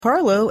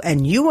Harlow,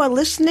 and you are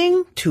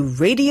listening to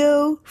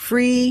Radio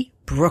Free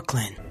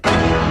Brooklyn.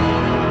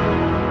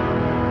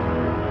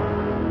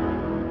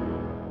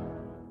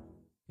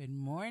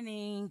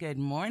 Good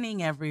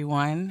morning,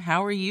 everyone.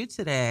 How are you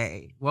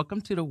today? Welcome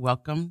to the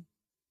What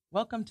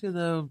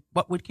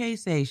Would Kay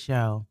Say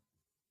show.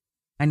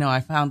 I know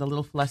I found a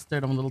little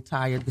flustered. I'm a little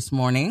tired this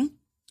morning,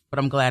 but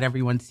I'm glad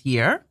everyone's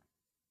here.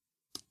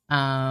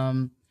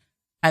 I'd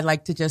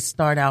like to just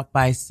start out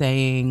by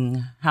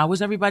saying, how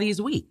was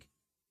everybody's week?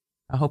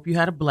 I hope you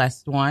had a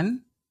blessed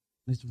one.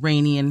 It's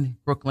rainy in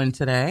Brooklyn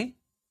today.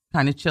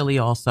 Kind of chilly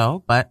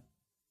also, but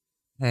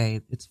hey,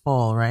 it's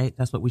fall, right?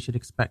 That's what we should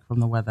expect from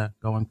the weather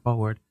going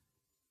forward.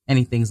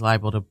 Anything's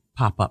liable to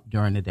pop up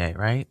during the day,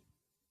 right?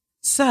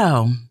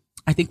 So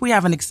I think we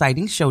have an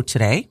exciting show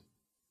today.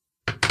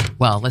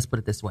 Well, let's put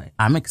it this way.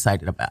 I'm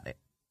excited about it.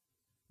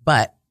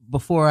 But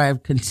before I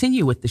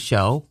continue with the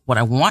show, what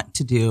I want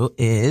to do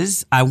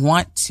is I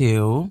want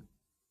to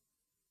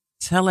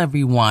tell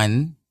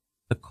everyone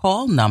the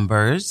call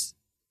numbers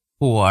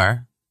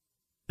in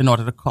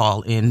order to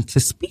call in to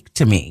speak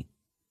to me.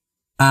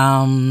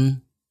 The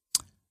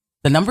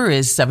number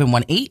is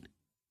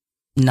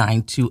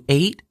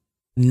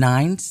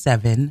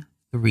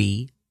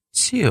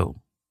 718-928-9732.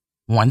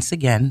 Once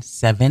again,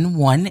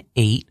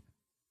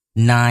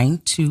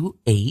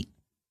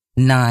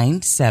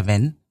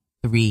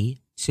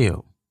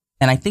 718-928-9732.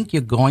 And I think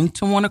you're going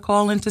to want to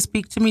call in to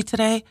speak to me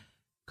today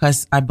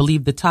because I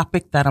believe the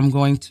topic that I'm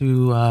going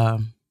to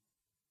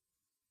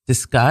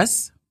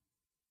discuss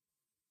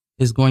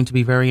is going to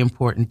be very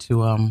important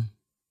to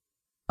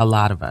a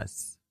lot of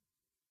us.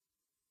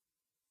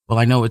 Well,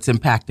 I know it's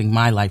impacting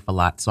my life a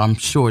lot, so I'm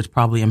sure it's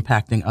probably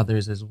impacting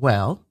others as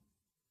well.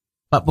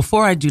 But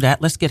before I do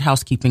that, let's get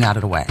housekeeping out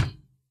of the way.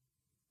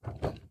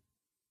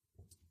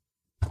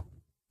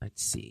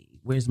 Let's see.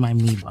 Where's my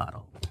me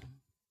bottle?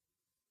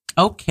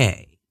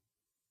 Okay.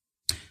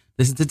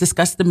 This is to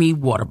discuss the me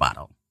water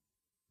bottle.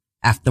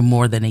 After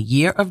more than a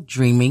year of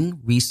dreaming,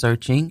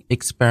 researching,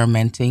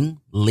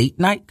 experimenting, late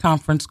night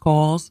conference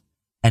calls,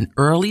 and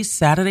early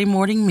Saturday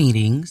morning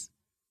meetings,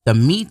 the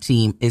Me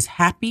team is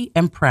happy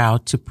and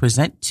proud to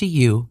present to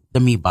you the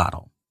Me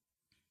bottle.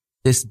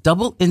 This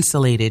double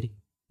insulated,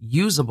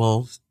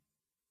 usable,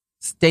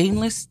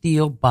 stainless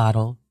steel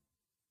bottle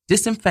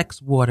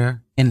disinfects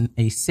water in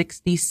a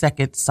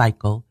 60-second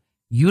cycle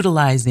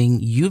utilizing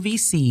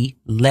UVC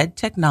LED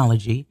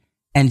technology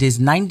and is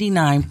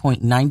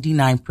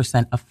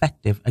 99.99%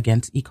 effective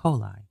against E.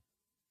 coli.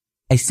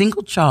 A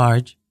single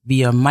charge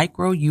via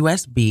micro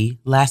USB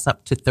lasts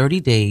up to 30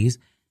 days,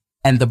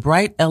 and the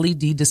bright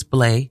LED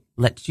display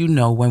lets you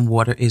know when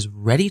water is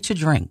ready to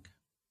drink.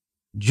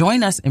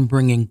 Join us in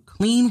bringing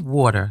clean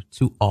water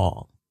to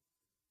all.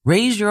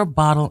 Raise your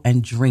bottle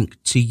and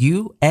drink to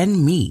you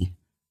and me.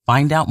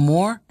 Find out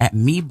more at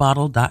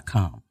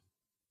mebottle.com.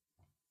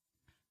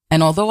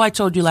 And although I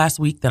told you last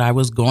week that I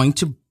was going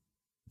to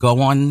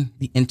go on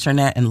the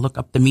internet and look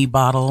up the Me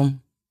bottle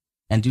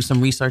and do some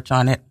research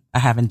on it, I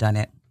haven't done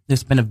it.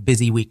 It's been a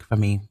busy week for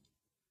me.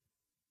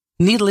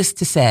 Needless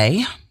to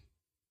say,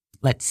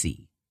 let's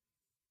see.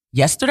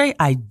 Yesterday,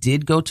 I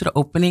did go to the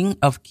opening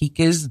of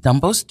Kika's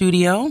Dumbo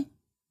Studio.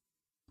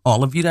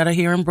 All of you that are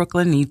here in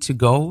Brooklyn need to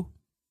go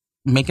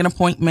make an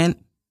appointment,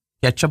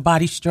 get your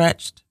body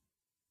stretched.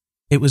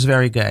 It was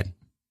very good.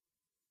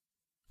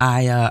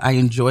 I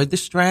enjoyed the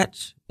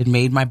stretch. It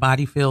made my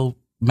body feel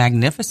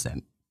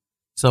magnificent.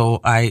 So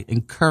I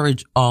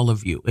encourage all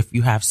of you, if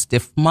you have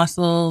stiff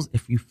muscles,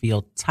 if you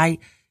feel tight,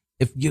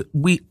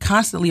 we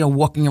constantly are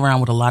walking around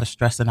with a lot of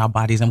stress in our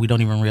bodies and we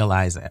don't even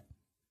realize it.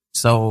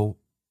 So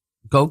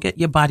go get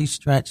your body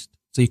stretched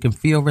so you can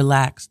feel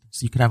relaxed,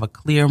 so you can have a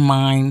clear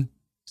mind,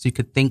 so you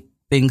could think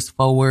things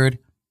forward.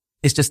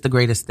 It's just the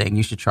greatest thing.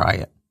 You should try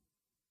it.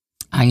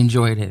 I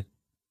enjoyed it.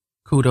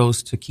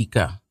 Kudos to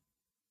Kika.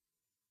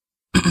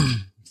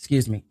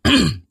 Excuse me.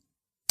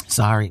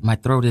 Sorry, my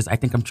throat I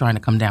think I'm trying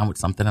to come down with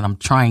something and I'm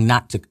trying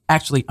not to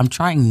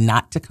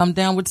come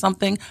down with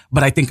something,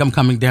 but I think I'm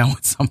coming down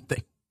with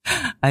something.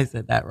 I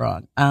said that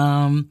wrong.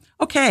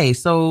 Okay,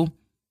 so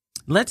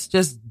let's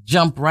just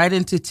jump right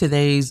into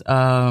today's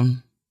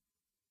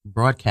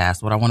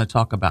broadcast, what I want to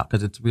talk about,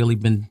 because it's really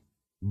been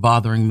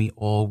bothering me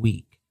all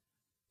week.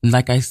 And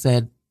like I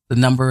said, the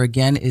number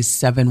again is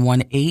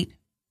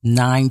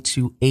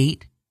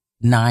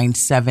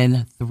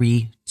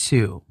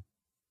 718-928-9732.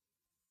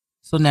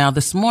 So now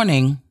this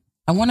morning,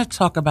 I want to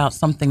talk about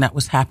something that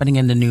was happening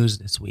in the news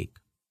this week.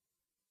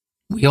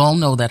 We all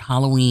know that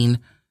Halloween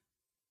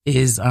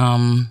is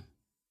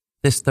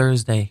this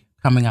Thursday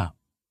coming up.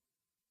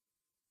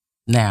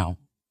 Now,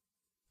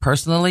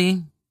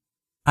 personally,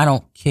 I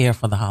don't care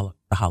for the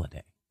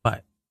holiday,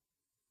 but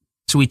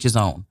to each his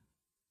own.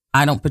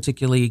 I don't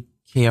particularly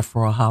care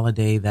for a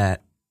holiday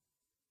that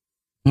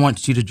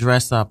wants you to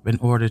dress up in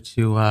order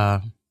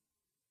to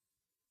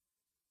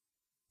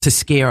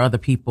scare other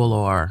people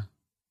or,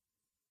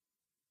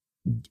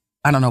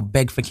 I don't know,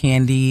 beg for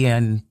candy.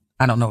 And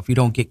I don't know, if you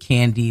don't get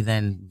candy,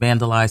 then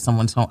vandalize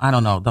someone's home. I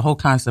don't know. The whole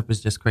concept is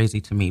just crazy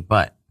to me.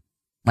 But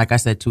like I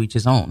said, to each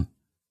his own.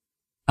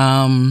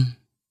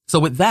 So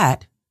with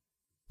that,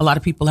 a lot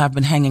of people have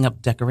been hanging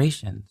up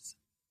decorations.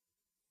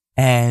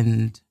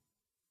 And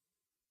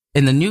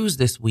in the news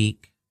this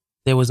week,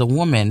 there was a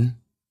woman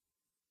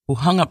who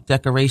hung up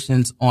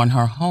decorations on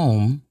her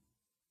home.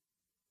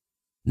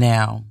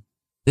 Now,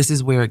 this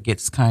is where it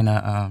gets kind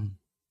of,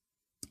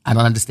 I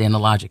don't understand the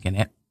logic in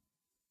it.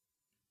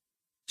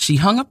 She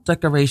hung up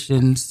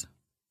decorations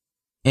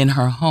in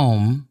her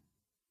home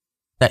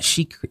that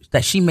she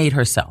made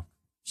herself.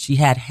 She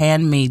had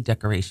handmade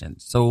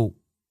decorations. So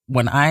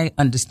when I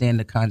understand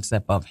the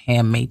concept of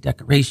handmade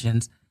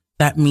decorations,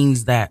 that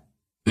means that,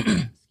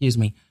 excuse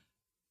me,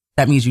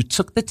 that means you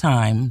took the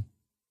time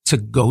to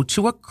go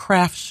to a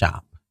craft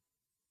shop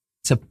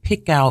to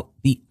pick out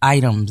the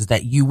items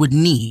that you would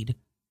need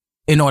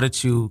in order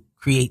to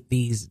create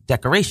these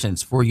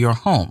decorations for your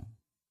home.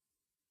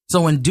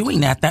 So in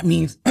doing that, that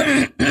means,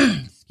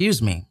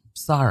 excuse me,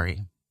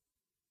 sorry.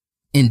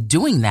 In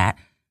doing that,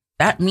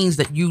 that means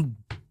that you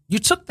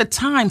took the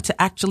time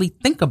to actually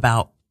think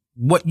about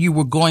what you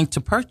were going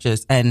to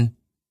purchase and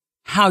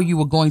how you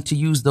were going to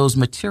use those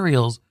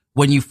materials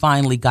when you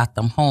finally got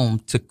them home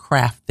to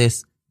craft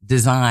this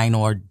design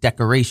or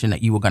decoration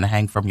that you were going to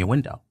hang from your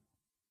window.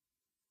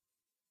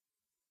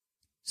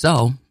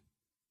 So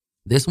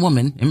this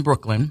woman in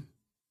Brooklyn,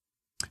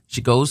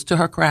 she goes to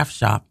her craft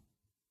shop.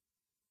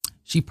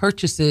 She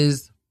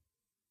purchases,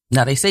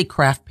 now they say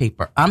craft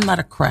paper. I'm not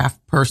a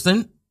craft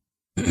person,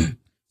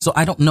 so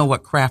I don't know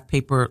what craft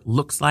paper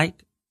looks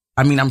like.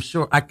 I mean, I'm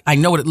sure I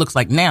know what it looks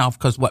like now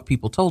because what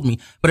people told me.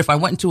 But if I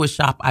went into a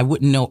shop, I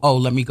wouldn't know, oh,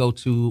 let me go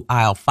to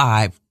aisle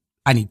 5.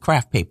 I need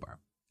craft paper.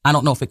 I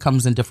don't know if it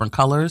comes in different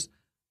colors.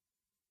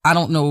 I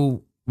don't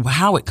know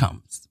how it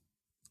comes.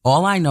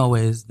 All I know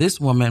is this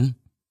woman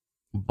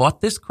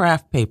bought this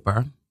craft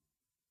paper,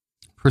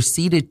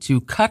 proceeded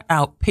to cut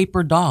out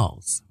paper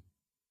dolls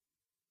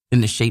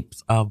in the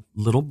shapes of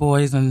little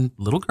boys and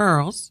little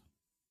girls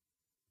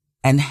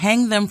and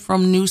hang them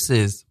from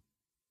nooses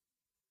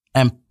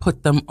and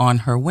put them on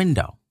her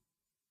window.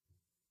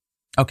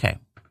 Okay,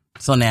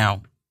 so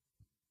now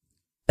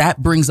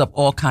that brings up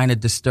all kind of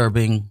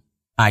disturbing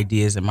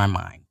ideas in my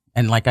mind.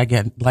 And like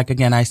again,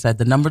 I said,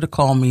 the number to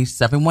call me,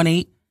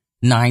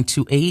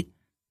 718-928-9732,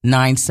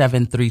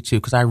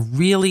 because I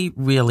really,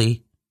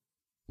 really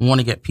want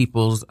to get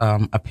people's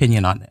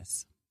opinion on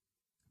this.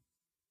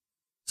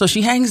 So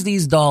she hangs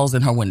these dolls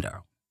in her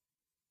window,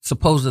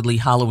 supposedly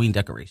Halloween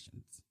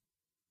decorations.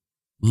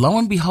 Lo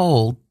and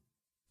behold,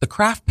 the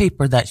craft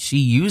paper that she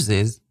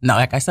uses, now,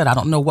 like I said, I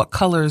don't know what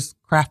colors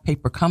craft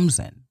paper comes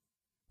in,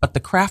 but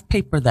the craft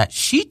paper that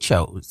she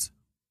chose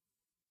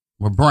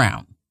were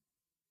brown.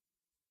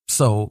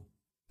 So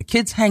the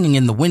kids hanging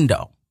in the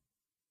window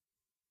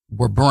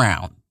were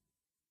brown.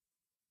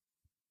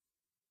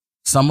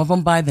 Some of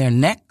them by their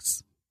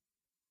necks,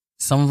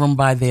 some of them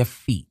by their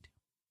feet,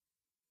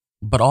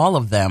 but all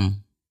of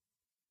them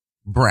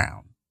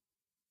brown.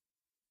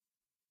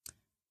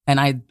 And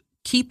I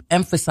keep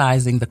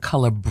emphasizing the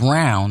color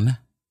brown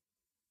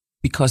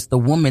because the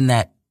woman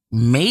that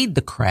made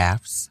the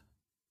crafts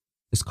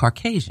is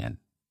Caucasian.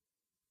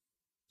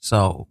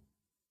 So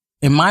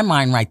in my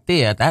mind right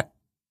there, that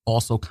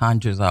also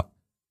conjures up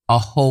a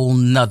whole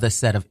nother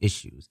set of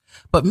issues.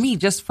 But me,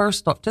 just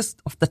off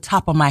the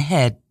top of my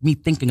head, me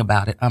thinking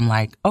about it, I'm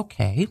like,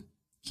 okay,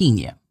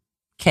 Kenya,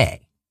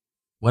 K,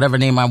 whatever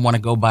name I want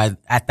to go by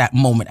at that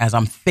moment as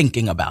I'm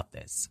thinking about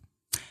this.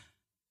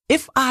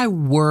 If I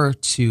were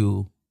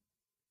to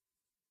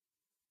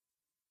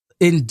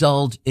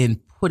indulge in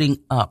putting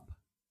up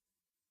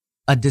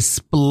a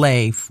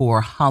display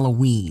for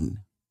Halloween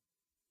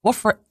or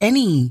for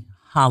any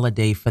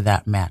holiday for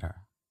that matter,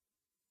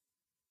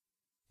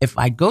 if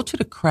I go to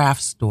the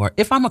craft store,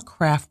 if I'm a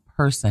craft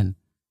person,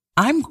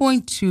 I'm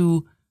going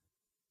to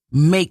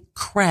make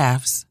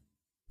crafts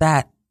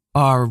that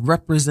are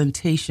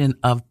representation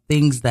of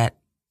things that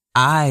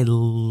I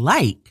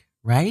like,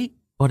 right?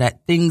 Or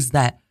that things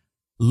that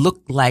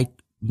look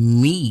like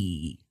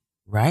me,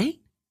 right?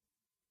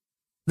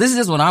 This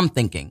is what I'm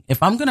thinking.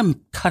 If I'm going to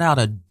cut out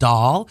a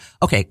doll,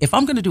 okay, if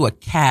I'm going to do a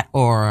cat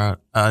or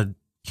a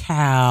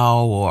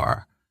cow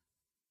or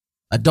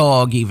a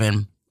dog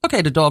even,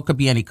 okay, the dog could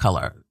be any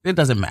color. It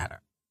doesn't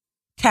matter.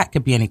 Cat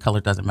could be any color.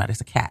 It doesn't matter.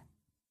 It's a cat.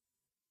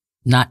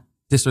 Not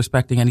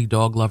disrespecting any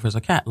dog lovers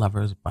or cat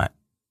lovers, but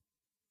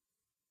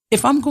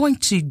if I'm going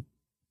to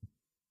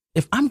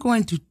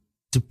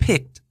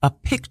depict a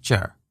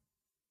picture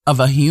of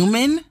a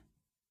human,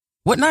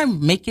 wouldn't I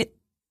make it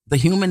the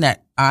human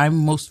that I'm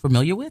most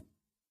familiar with?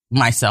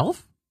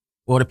 Myself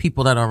or the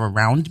people that are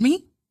around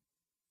me?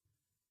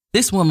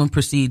 This woman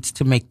proceeds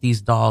to make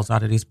these dolls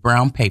out of this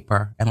brown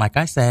paper. And like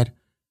I said,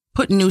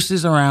 put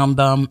nooses around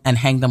them and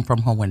hang them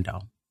from her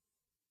window.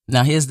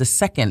 Now, here's the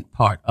second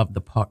part of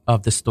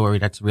the story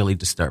that's really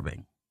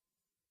disturbing.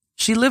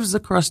 She lives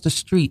across the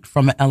street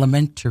from an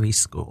elementary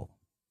school.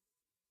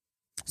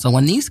 So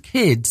when these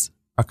kids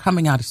are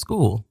coming out of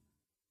school,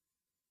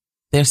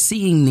 they're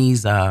seeing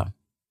these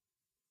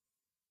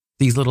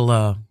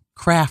little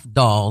craft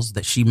dolls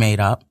that she made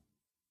up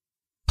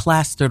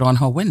plastered on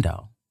her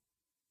window.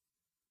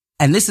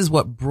 And this is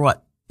what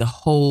brought the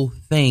whole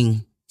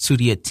thing to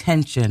the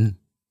attention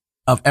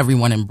of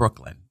everyone in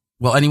Brooklyn.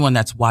 Well, anyone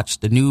that's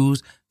watched the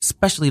news,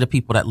 especially the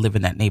people that live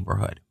in that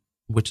neighborhood,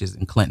 which is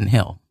in Clinton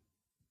Hill.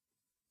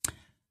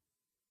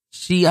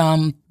 She,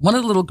 one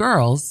of the little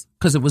girls,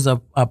 because it was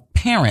a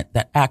parent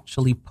that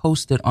actually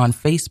posted on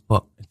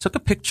Facebook, took a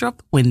picture of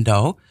the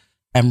window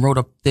and wrote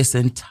up this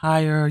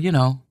entire,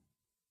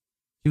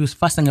 she was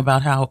fussing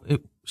about how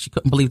she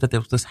couldn't believe that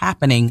this was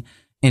happening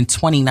in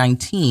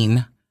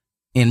 2019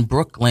 in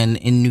Brooklyn,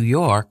 in New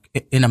York,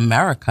 in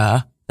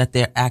America, that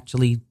they're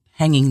actually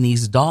hanging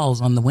these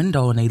dolls on the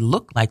window and they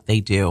look like they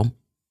do.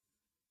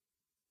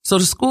 So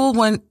the school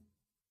went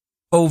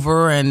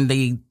over and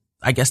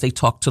I guess they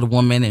talked to the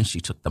woman and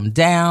she took them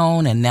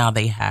down, and now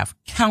they have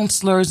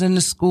counselors in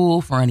the school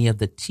for any of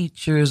the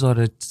teachers or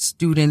the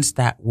students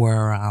that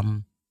were,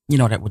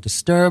 that were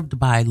disturbed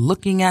by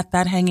looking at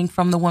that hanging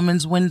from the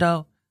woman's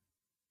window.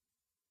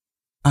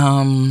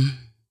 The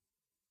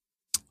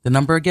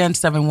number again,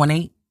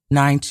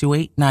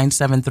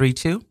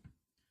 718-928-9732.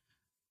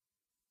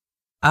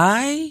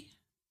 I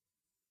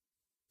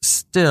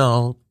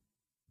still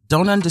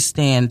don't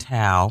understand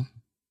how,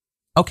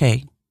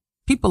 okay,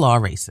 people are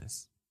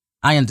racist.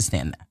 I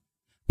understand that.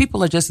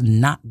 People are just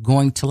not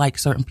going to like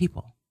certain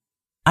people.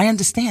 I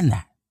understand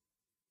that.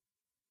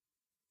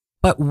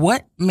 But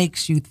what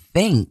makes you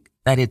think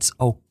that it's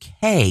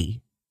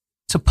okay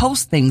to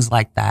post things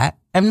like that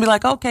and be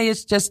like, okay,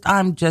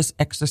 I'm just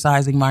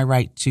exercising my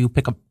right to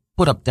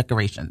put up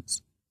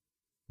decorations?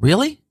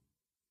 Really?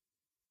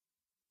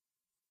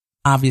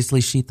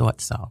 Obviously, she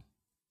thought so.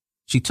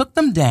 She took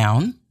them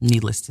down,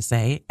 needless to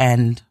say,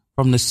 and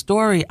from the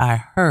story I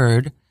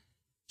heard,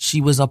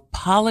 she was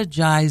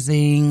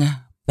apologizing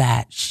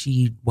that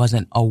she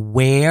wasn't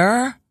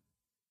aware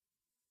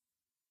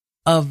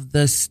of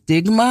the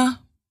stigma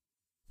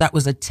that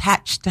was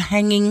attached to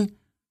hanging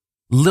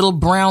little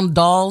brown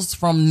dolls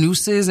from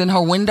nooses in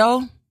her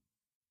window.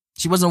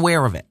 She wasn't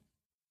aware of it.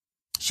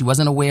 She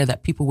wasn't aware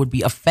that people would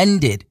be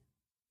offended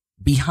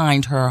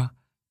behind her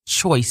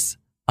choice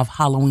of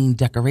Halloween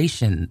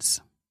decorations.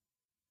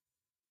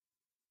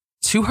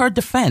 To her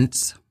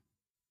defense,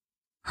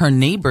 her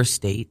neighbor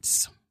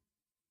states,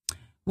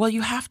 well,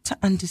 you have to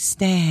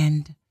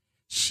understand,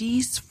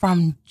 she's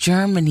from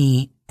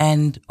Germany,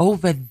 and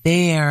over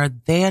there,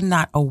 they're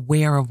not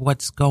aware of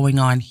what's going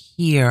on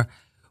here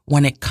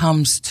when it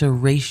comes to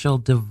racial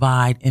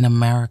divide in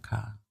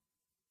America.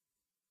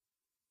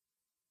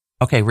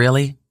 Okay,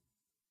 really?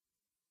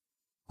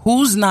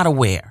 Who's not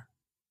aware?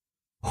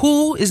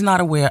 Who is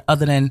not aware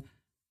other than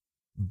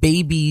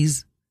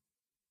babies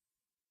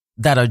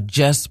that are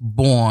just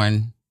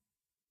born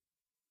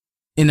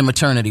in the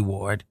maternity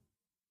ward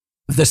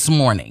this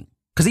morning?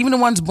 Because even the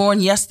ones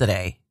born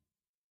yesterday,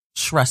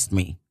 trust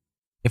me,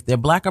 if they're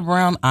black or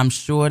brown, I'm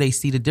sure they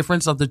see the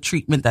difference of the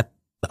treatment that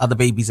the other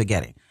babies are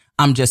getting.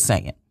 I'm just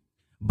saying.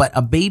 But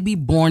a baby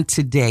born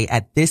today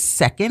at this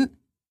second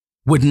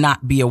would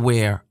not be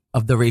aware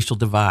of the racial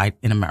divide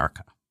in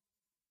America.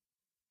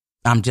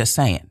 I'm just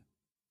saying.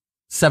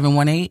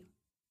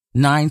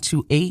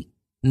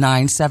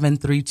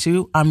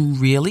 718-928-9732. I'm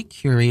really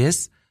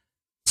curious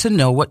to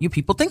know what you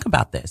people think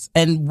about this.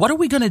 And what are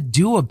we going to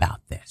do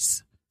about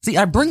this? See,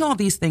 I bring all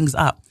these things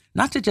up,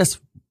 not to just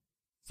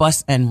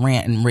fuss and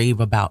rant and rave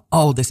about,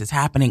 oh, this is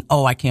happening.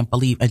 Oh, I can't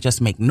believe, and just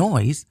make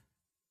noise.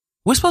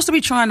 We're supposed to be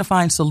trying to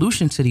find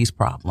solutions to these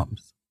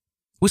problems.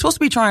 We're supposed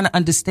to be trying to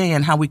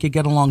understand how we could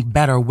get along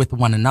better with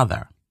one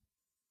another.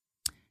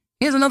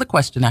 Here's another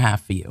question I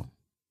have for you.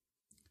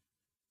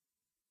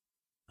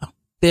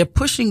 They're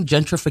pushing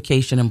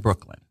gentrification in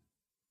Brooklyn.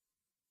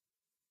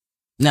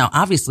 Now,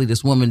 obviously,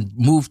 this woman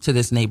moved to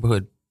this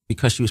neighborhood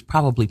because she was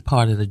probably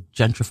part of the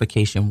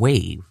gentrification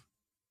wave.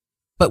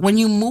 But when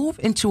you move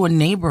into a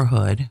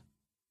neighborhood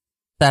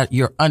that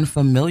you're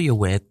unfamiliar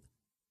with,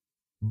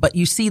 but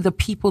you see the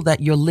people that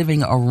you're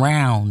living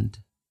around,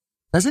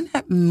 doesn't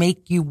that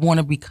make you want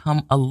to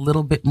become a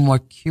little bit more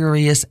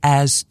curious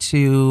as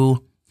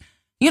to,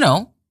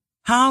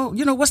 how,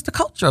 what's the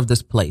culture of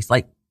this place?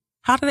 Like,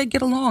 how do they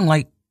get along?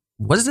 Like,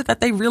 what is it that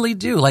they really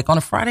do? Like on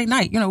a Friday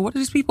night, what do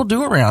these people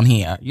do around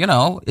here?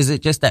 Is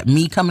it just that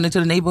me coming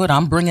into the neighborhood,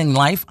 I'm bringing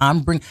life,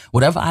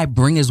 whatever I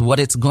bring is what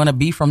it's going to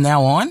be from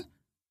now on?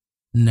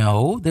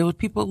 No, there were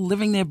people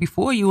living there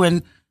before you,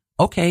 and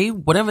okay,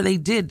 whatever they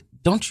did,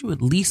 don't you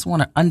at least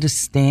want to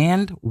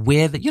understand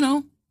where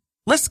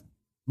let's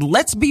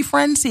be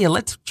friends here.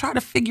 Let's try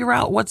to figure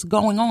out what's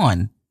going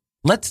on.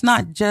 Let's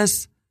not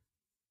just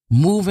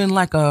move in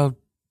like a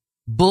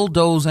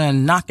bulldozer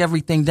and knock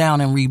everything down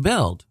and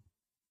rebuild.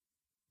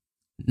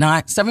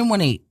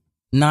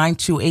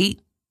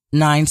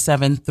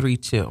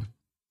 718-928-9732.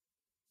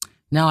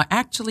 Now,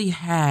 I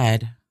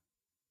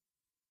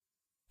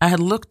had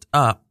looked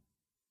up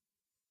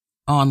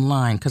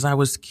online because I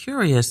was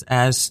curious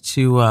as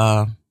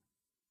to,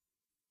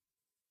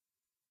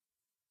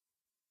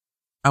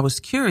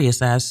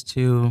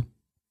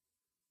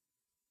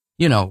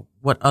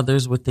 what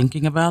others were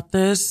thinking about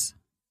this.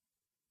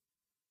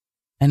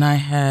 And I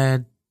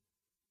had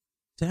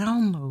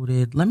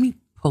downloaded, let me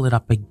pull it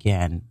up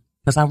again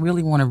because I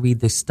really want to read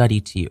this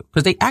study to you.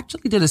 Because they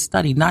actually did a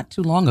study not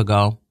too long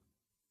ago.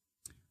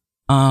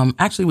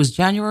 Actually, it was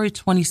January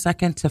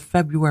 22nd to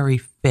February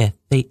 5th.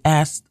 They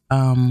asked,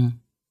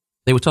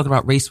 they were talking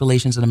about race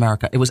relations in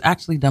America. It was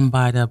actually done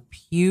by the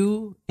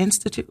Pew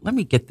Institute. Let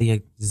me get the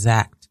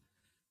exact,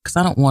 because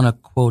I don't want to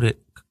quote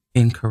it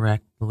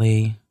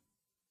incorrectly.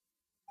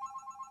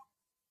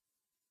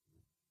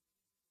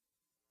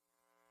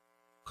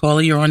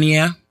 Caller, you're on the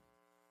air.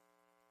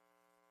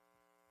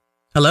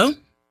 Hello?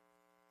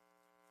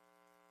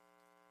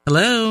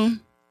 Hello?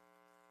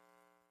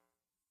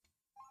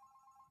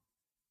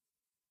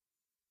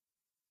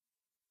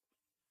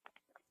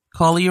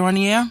 Caller, you're on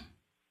the air.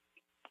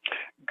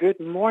 Good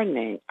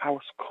morning. I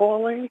was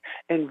calling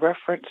in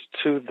reference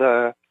to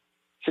the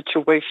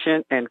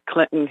situation in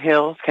Clinton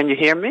Hills. Can you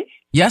hear me?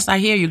 Yes, I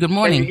hear you. Good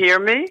morning. Can you hear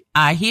me?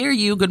 I hear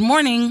you. Good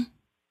morning.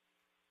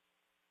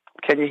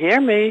 Can you hear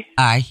me?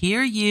 I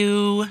hear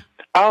you.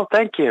 Oh,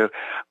 thank you.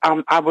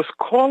 I was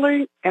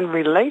calling in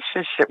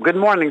relationship. Good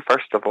morning,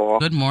 first of all.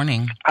 Good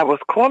morning. I was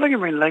calling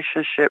in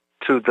relationship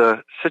to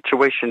the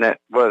situation that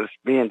was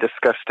being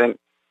discussed in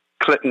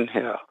Clinton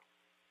Hill.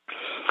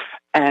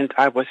 And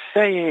I was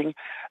saying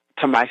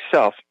to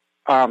myself,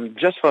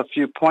 just for a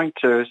few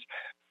pointers,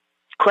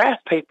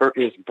 craft paper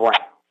is brown.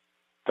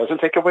 Doesn't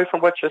take away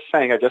from what you're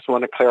saying. I just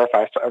want to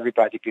clarify so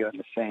everybody be on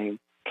the same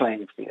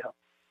playing field.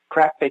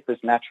 Craft paper is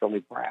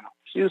naturally brown.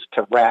 It's used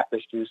to wrap.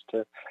 It's used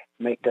to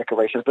make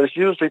decorations, but it's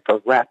usually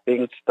for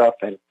wrapping stuff,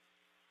 and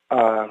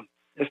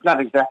it's not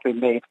exactly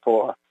made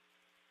for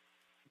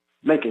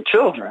making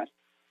children,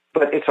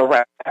 but it's a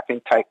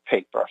wrapping type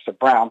paper. It's a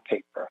brown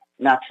paper,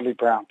 naturally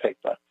brown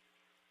paper.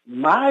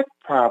 My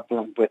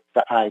problem with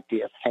the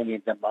idea of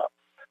hanging them up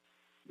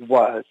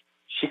was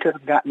she could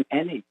have gotten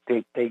any.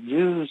 They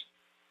use,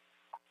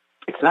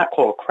 it's not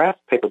called craft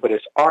paper, but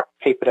it's art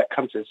paper that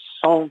comes in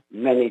so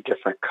many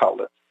different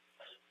colors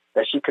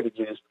that she could have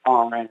used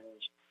orange,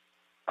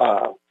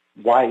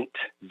 white,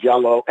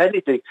 yellow,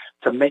 anything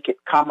to make it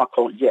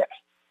comical, yes.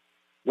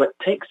 What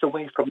takes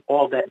away from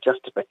all that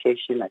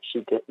justification that she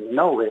didn't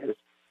know is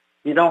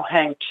you don't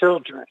hang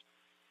children,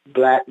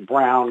 black,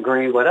 brown,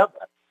 green, whatever.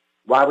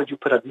 Why would you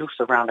put a noose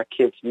around a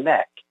kid's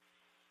neck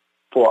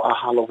for a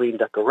Halloween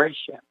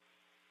decoration?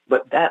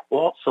 But that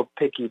also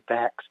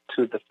piggybacks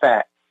to the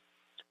fact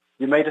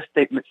you made a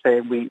statement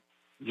saying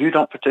you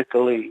don't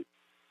particularly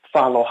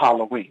follow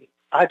Halloween.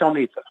 I don't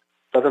either.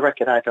 For the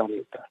record, I don't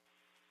either.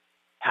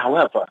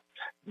 However,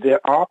 there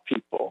are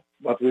people,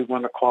 whether we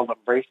want to call them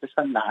racist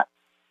or not,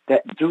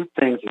 that do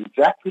things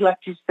exactly like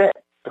you said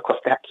because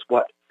that's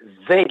what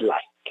they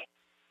like.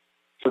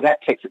 So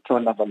that takes it to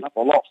another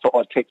level also,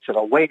 or takes it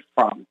away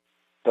from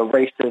the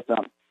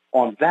racism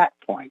on that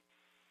point.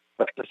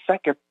 But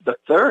the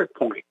third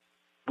point,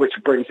 which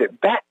brings it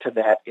back to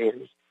that,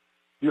 is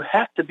you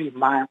have to be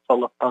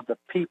mindful of other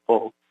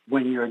people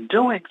when you're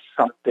doing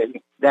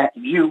something that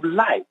you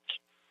like,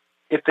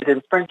 if it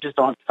infringes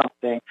on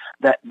something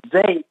that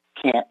they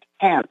can't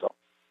handle.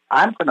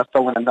 I'm going to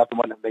throw in another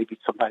one, and maybe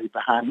somebody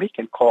behind me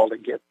can call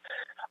and give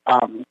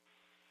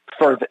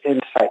further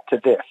insight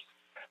to this.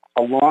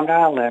 A Long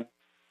Island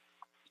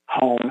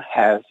home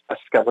has a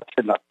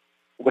skeleton up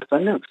with a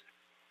noose.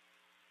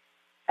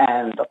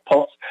 And the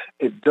pulse,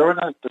 during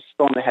the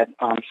storm, they had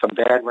some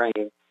bad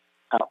rain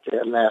out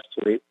there last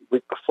week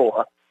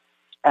before,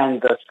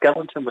 and the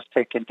skeleton was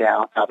taken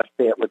down out of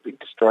fear it would be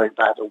destroyed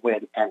by the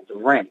wind and the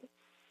rain.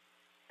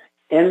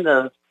 In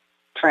the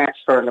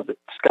transferring of the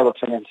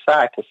skeleton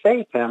inside to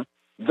save him,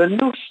 the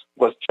noose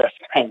was just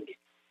hanging.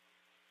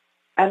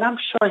 And I'm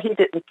sure he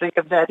didn't think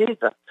of that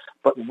either.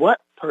 But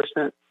what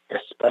person,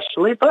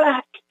 especially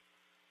black,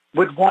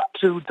 would want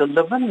to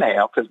deliver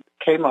mail, because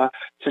it came a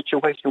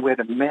situation where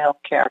the mail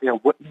carrier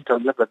wouldn't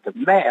deliver the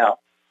mail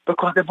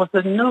because there was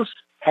a noose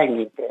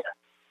hanging there.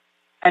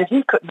 And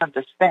he couldn't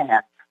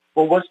understand,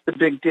 well, what's the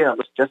big deal?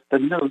 It's just the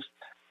noose.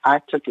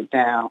 I took it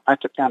down. I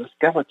took down the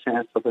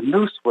skeleton, so the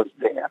noose was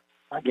there.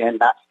 Again,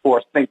 not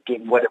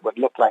forethinking what it would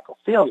look like or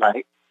feel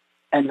like.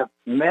 And the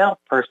mail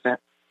person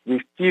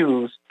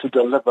refused to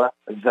deliver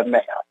the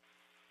mail.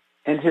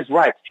 In his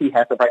rights, he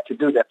has the right to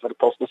do that for the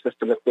postal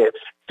system. If they're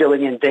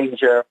feeling in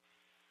danger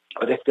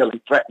or they're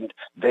feeling threatened,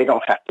 they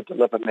don't have to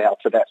deliver mail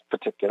to that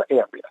particular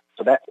area.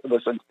 So that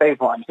was in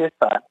favor on his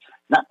side.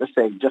 Not to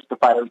say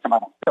justify every time I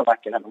don't feel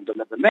like it, I don't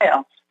deliver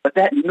mail, but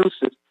that noose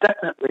is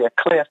definitely a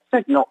clear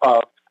signal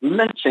of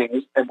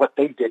lynchings and what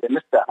they did in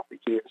the South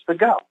years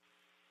ago.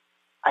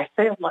 I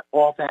say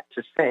all that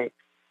to say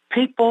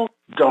people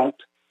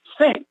don't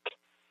think.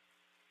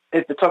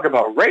 If you talk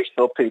about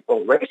racist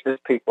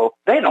people,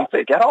 they don't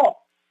think at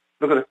all.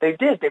 Because if they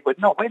did, they would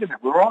know, wait a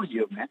minute, we're all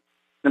human,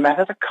 no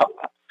matter the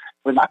color.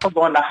 We're not going to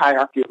go in the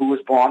hierarchy of who was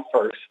born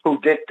first, who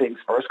did things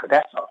first, because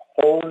that's a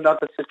whole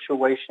nother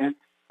situation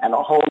and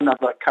a whole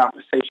nother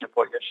conversation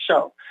for your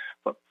show.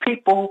 But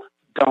people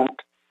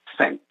don't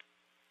think.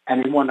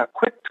 And he wanted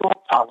quick to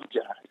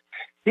apologize.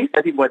 He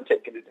said he wasn't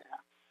taking it down.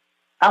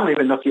 I don't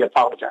even know if he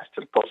apologized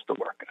to the postal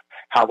worker.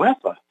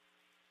 However,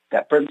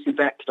 that brings you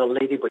back to the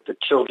lady with the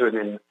children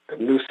and the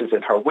nooses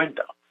in her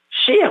window.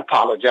 She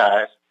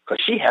apologized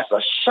because she has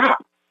a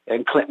shop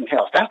in Clinton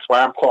Hills. That's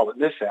why I'm calling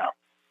this out.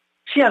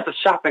 She has a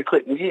shop in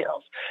Clinton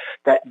Hills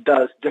that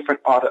does different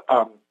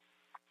artful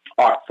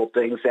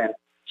things, and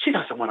she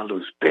doesn't want to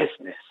lose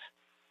business.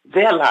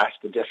 Their lives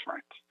are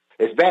different.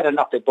 It's bad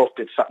enough they both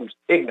did something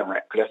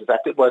ignorant, because that's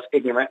exactly it was,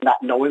 ignorant,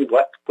 not knowing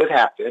what would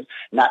happen,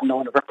 not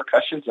knowing the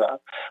repercussions of.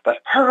 But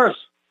hers,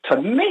 to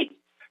me,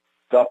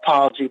 the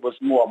apology was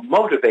more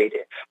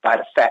motivated by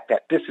the fact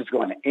that this is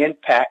going to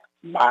impact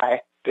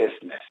my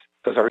business,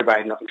 because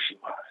everybody knows who she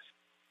was.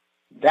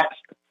 That's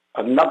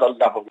another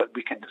level that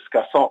we can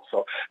discuss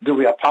also. Do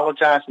we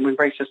apologize when we're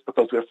racist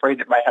because we're afraid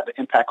it might have an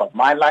impact on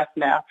my life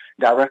now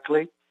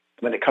directly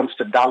when it comes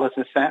to dollars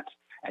and cents?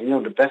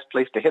 And the best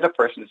place to hit a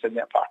person is in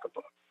their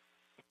pocketbook.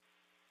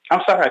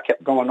 I'm sorry I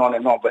kept going on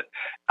and on, but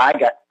I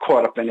got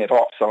caught up in it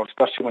also,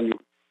 especially when you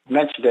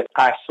mentioned it.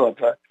 I saw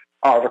the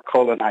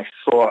article and I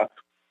saw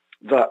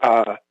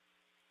the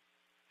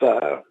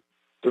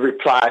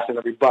replies and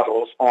the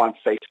rebuttals on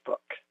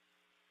Facebook.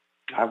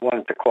 I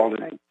wanted to call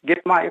in and give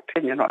my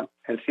opinion on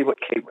and see what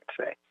Kay would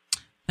say.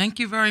 Thank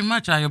you very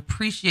much. I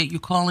appreciate you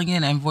calling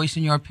in and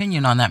voicing your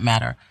opinion on that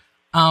matter.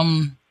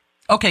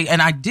 Okay,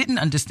 and I didn't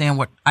understand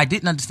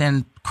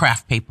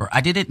craft paper. I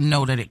didn't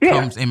know that it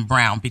comes in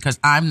brown because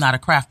I'm not a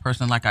craft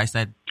person, like I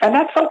said. And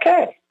that's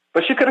okay.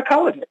 But she could have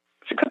colored it.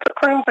 She could have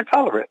crayons and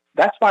color it.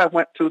 That's why I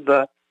went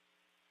to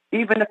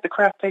even if the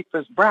craft paper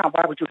is brown,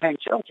 why would you hang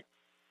children?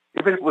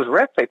 Even if it was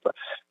red paper,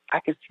 I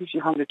could see she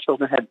hung the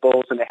children, had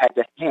bowls, and they had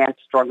their hands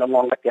strung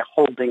along like they're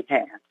holding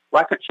hands.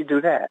 Why couldn't she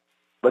do that?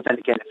 But then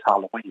again, it's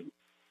Halloween.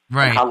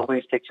 Right. And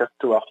Halloween takes us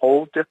to a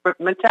whole different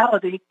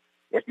mentality.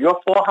 If you're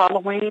for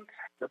Halloween,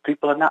 the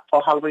people are not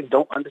for Halloween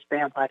don't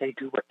understand why they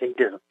do what they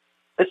do.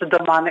 It's a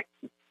demonic,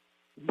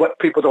 what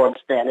people don't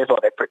understand is, or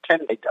they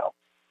pretend they don't.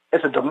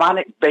 It's a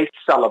demonic-based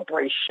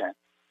celebration.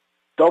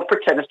 Don't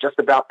pretend it's just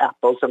about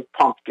apples and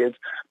pumpkins.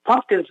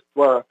 Pumpkins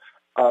were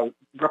a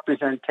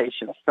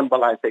representation, a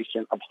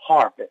symbolization of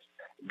harvest.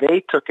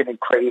 They took it and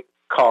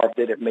carved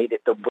it and made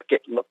it the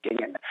wicked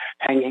looking and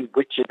hanging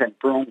witches and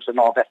brooms and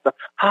all that stuff.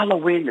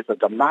 Halloween is a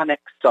demonic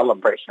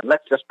celebration.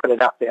 Let's just put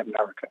it out there,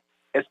 America.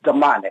 It's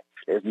demonic.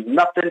 There's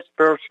nothing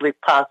spiritually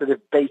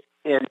positive based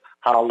in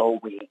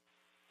Halloween.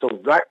 So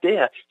right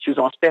there, she was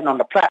on stand on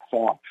the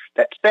platform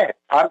that said,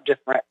 I'm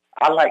different.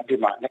 I like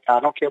demonic.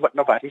 I don't care what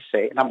nobody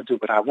say, and I'm going to do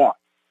what I want.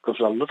 Because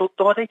with a little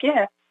thought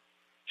again,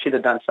 she'd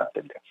have done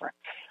something different.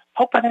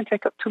 Hope I didn't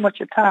take up too much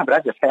of your time, but I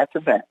just had to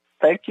vent.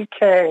 Thank you,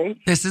 Kay.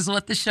 This is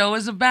what the show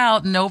is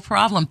about. No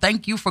problem.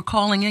 Thank you for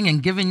calling in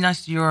and giving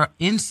us your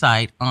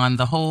insight on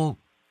the whole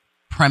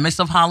premise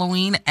of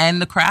Halloween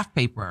and the craft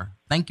paper.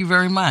 Thank you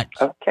very much.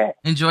 Okay.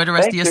 Enjoy the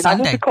rest of your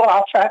Sunday. I need to call.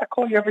 I'll try to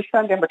call you every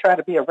Sunday. I'm going to try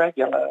to be a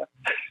regular.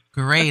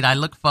 Great. I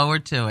look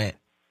forward to it.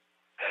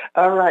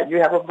 All right. You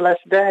have a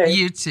blessed day.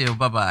 You too.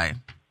 Bye-bye.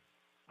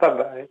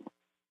 Bye-bye.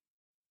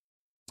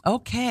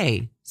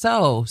 Okay.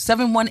 So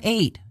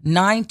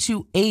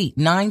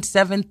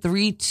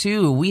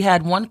 718-928-9732. We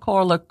had one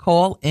caller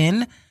call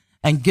in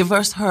and give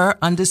us her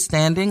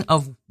understanding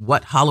of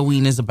what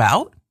Halloween is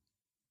about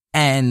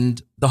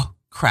and the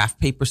craft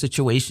paper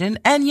situation.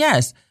 And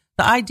yes,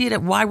 the idea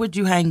that why would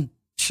you hang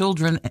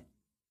children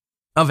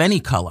of any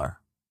color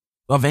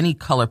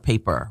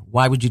paper?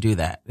 Why would you do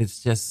that?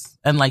 It's just,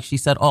 and like she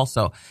said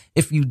also,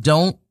 if you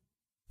don't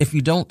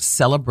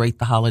celebrate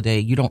the holiday,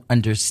 you don't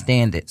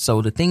understand it.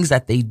 So the things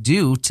that they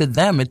do, to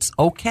them, it's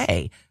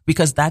okay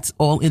because that's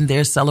all in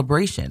their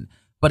celebration.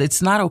 But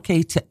it's not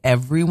okay to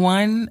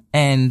everyone.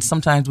 And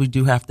sometimes we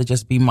do have to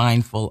just be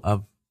mindful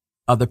of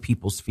other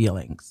people's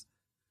feelings.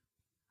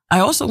 I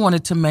also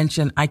wanted to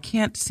mention, I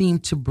can't seem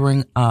to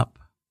bring up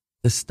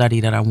the study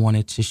that I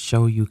wanted to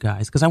show you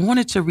guys because I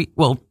wanted to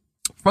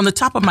from the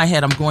top of my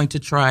head, I'm going to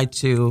try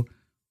to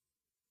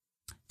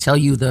tell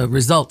you the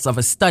results of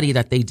a study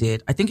that they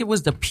did. I think it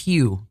was the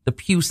Pew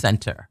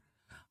Center.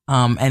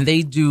 And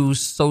they do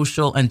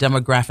social and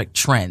demographic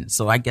trends.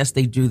 So I guess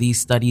they do these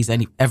studies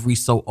every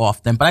so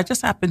often. But I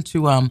just happened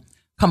to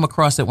come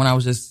across it when I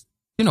was just,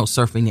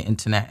 surfing the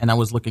internet and I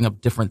was looking up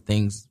different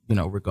things,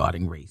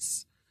 regarding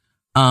race.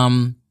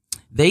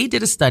 They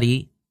did a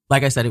study.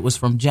 Like I said, it was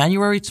from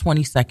January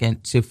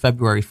 22nd to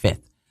February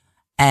 5th.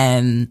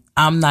 And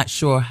I'm not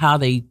sure how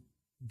they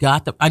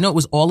got I know it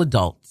was all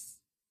adults.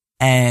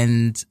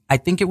 And I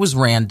think it was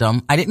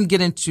random. I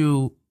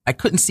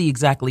couldn't see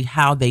exactly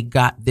how they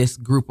got this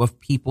group of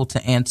people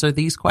to answer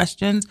these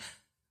questions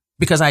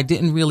because I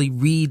didn't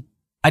read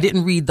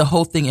the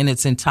whole thing in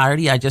its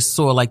entirety. I just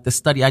saw like the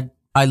study. I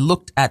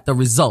looked at the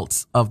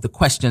results of the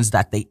questions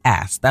that they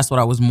asked. That's what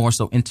I was more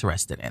so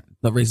interested in,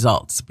 the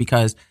results,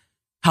 because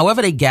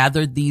however they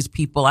gathered these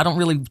people, I don't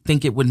really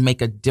think it would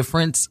make a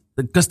difference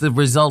because the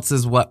results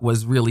is what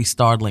was really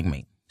startling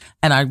me.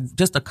 And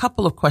just a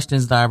couple of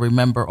questions that I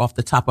remember off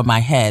the top of my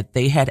head.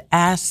 They had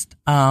asked,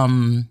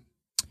 do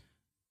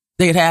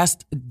the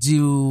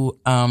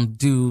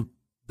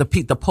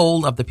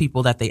poll of the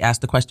people that they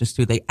asked the questions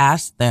to. They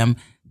asked them,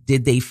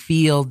 did they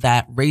feel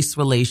that race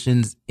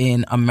relations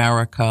in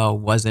America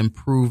was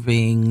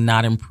improving,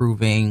 not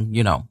improving,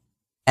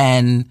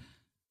 and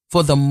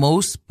for the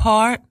most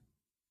part,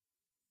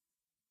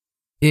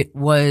 it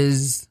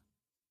was,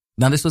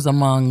 now this was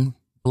among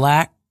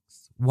blacks,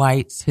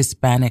 whites,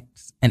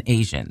 Hispanics, and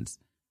Asians.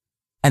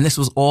 And this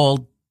was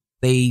all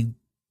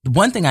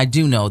one thing I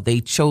do know,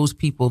 they chose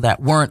people that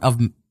weren't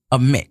of a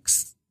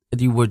mix.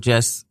 You were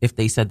just, if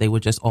they said they were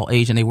just all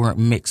Asian, they weren't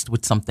mixed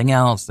with something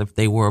else. If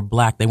they were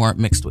black, they weren't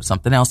mixed with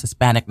something else.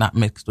 Hispanic, not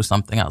mixed with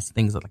something else,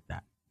 things like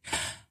that.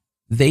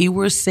 They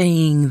were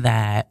saying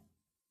that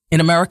in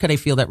America, they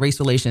feel that race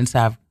relations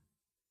have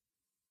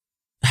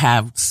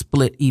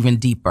split even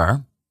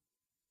deeper.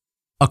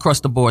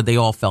 Across the board, they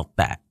all felt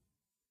that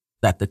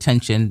the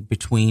tension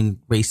between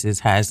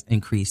races has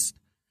increased.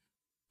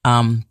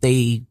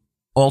 They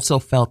also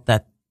felt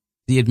that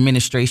the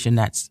administration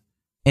that's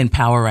in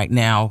power right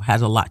now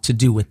has a lot to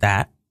do with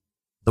that.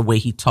 The way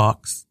he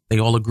talks, they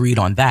all agreed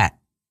on that.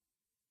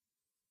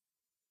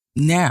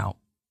 Now,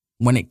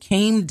 when it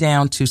came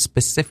down to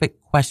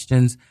specific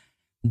questions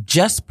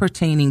just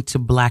pertaining to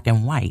black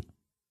and white,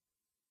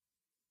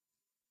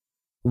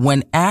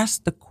 when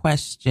asked the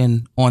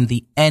question on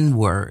the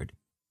N-word,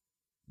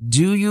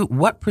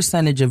 what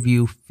percentage of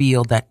you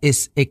feel that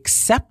it's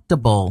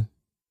acceptable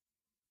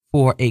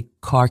for a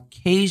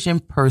Caucasian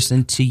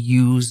person to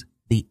use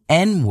the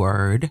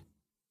N-word?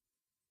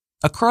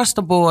 Across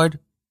the board,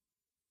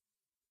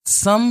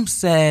 some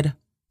said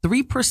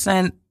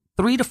 3%,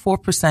 3 to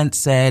 4%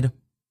 said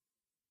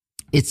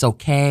it's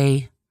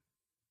okay.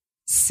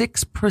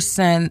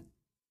 6%,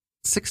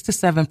 6 to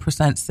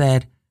 7%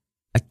 said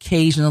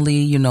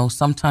occasionally,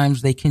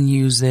 sometimes they can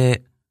use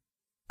it.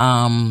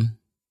 Going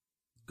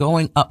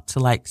up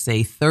to like,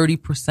 say,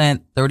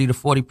 30%, 30 to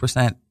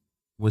 40%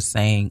 was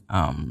saying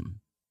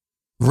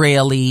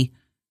rarely.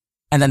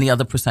 And then the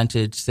other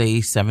percentage,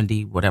 say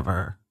 70,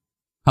 whatever,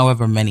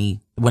 however many,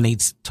 when they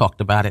talked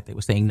about it, they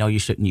were saying, no, you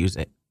shouldn't use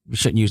it. You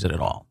shouldn't use it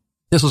at all.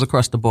 This was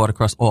across the board,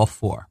 across all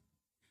four.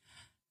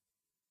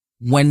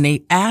 When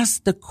they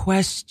asked the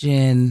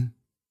question,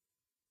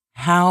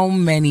 how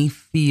many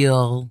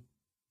feel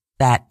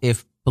that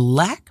if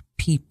black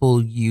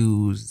people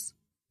use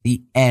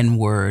the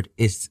N-word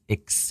is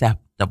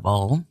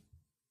acceptable,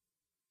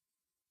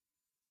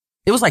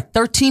 it was like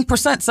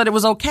 13% said it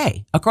was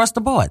okay across the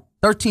board.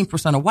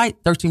 13% of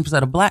white,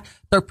 13% of black,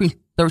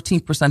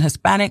 13%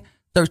 Hispanic,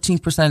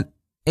 13%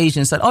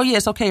 Asian said, oh yeah,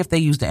 it's okay if they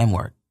use the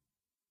N-word.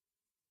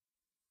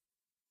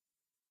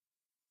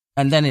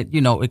 And then it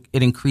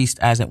increased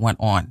as it went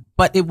on.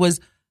 But it was,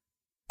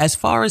 as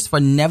far as for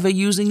never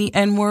using the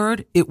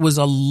N-word, it was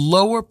a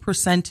lower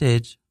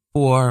percentage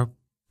for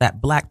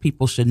that black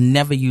people should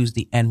never use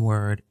the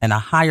N-word, and a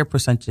higher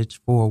percentage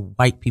for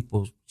white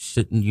people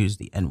shouldn't use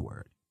the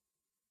N-word.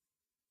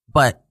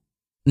 But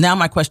now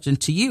my question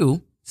to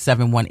you,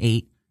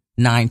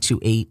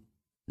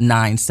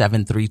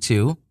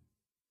 718-928-9732,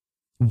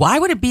 why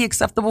would it be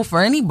acceptable for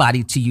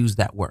anybody to use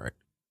that word?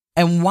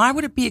 And why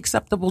would it be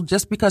acceptable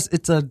just because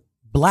it's a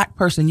black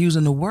person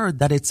using the word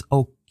that it's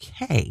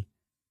okay?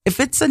 If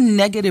it's a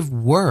negative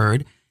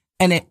word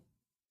and it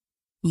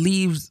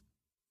leaves,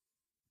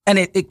 and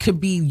it could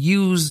be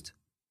used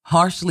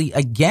harshly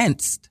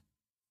against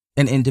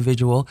an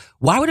individual,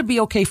 why would it be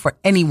okay for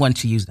anyone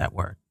to use that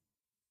word?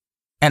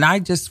 And I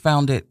just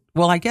found it,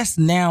 well, I guess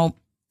now,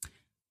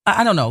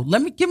 I don't know.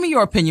 Give me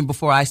your opinion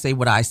before I say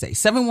what I say.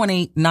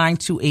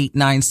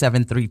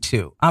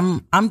 718-928-9732.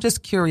 I'm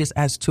just curious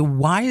as to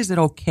why is it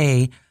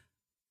okay?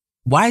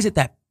 Why is it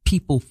that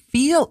people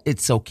feel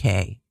it's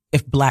okay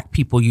if black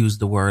people use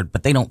the word,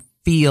 but they don't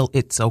feel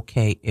it's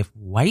okay if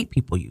white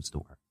people use the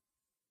word?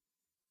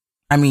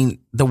 I mean,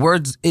 the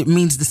words, it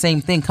means the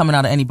same thing coming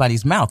out of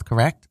anybody's mouth,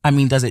 correct? I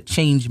mean, does it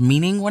change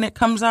meaning when it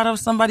comes out of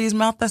somebody's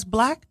mouth that's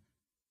black?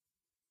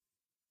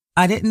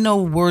 I didn't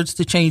know words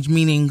to change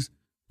meanings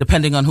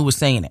depending on who was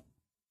saying it.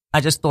 I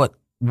just thought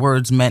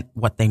words meant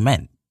what they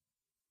meant.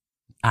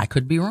 I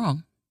could be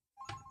wrong.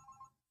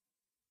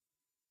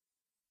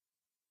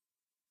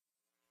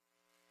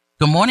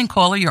 Good morning,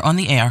 caller. You're on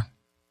the air.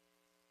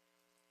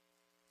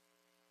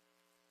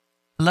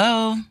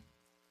 Hello?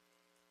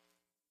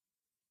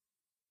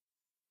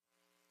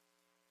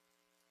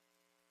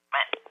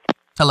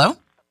 Hello?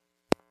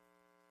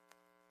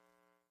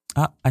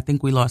 I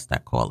think we lost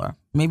that caller.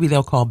 Maybe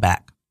they'll call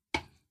back.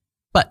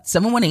 But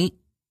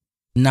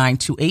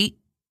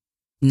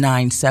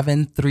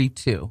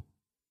 718-928-9732.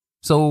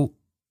 So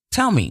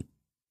tell me,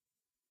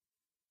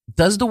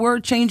 does the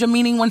word change a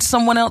meaning when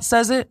someone else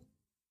says it?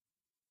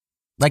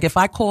 Like if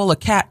I call a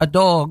cat a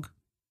dog,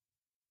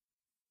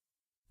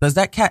 does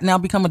that cat now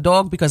become a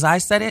dog because I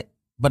said it?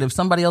 But if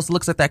somebody else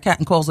looks at that cat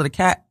and calls it a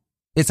cat,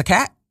 it's a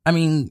cat? I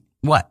mean,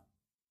 what?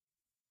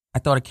 I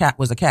thought a cat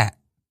was a cat.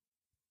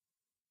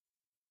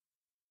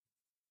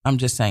 I'm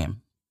just saying.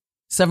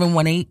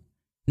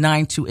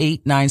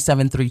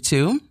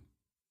 718-928-9732.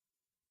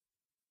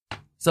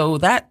 So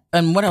that,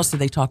 and what else did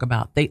they talk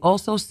about? They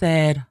also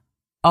said,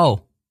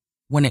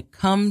 when it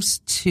comes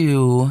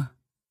to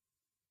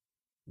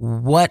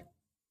what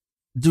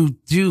do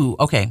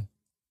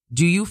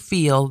you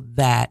feel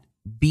that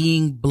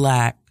being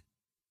black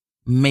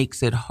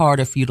makes it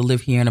harder for you to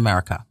live here in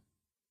America?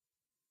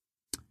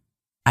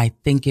 I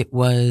think it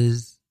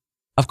was,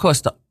 of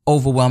course, the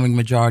overwhelming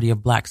majority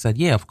of blacks said,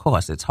 yeah, of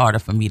course, it's harder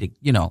for me to,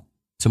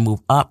 to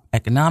move up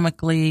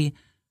economically,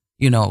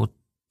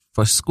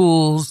 for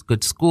schools,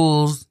 good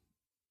schools.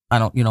 I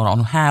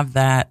don't have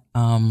that.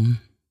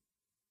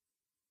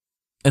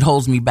 It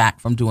holds me back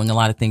from doing a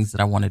lot of things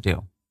that I want to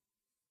do.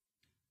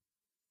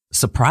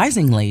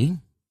 Surprisingly, I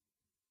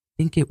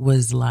think it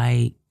was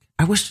like,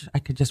 I wish I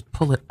could just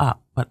pull it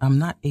up, but I'm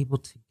not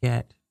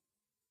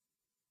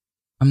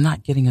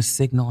getting a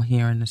signal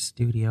here in the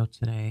studio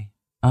today.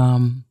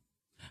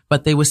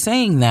 But they were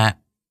saying that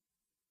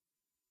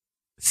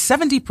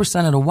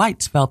 70% of the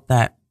whites felt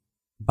that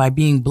by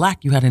being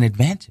black, you had an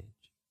advantage.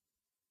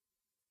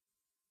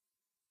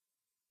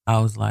 I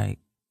was like,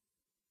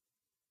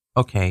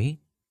 okay.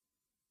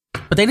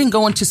 But they didn't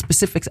go into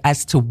specifics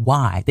as to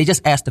why. They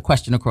just asked the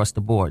question across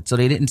the board. So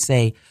they didn't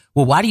say,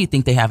 well, why do you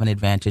think they have an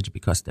advantage?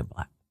 Because they're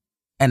black.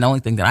 And the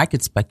only thing that I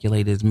could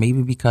speculate is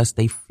maybe because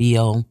they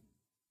feel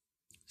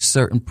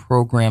certain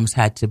programs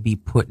had to be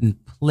put in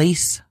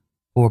place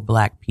for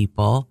black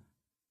people.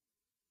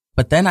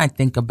 But then I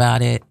think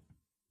about it,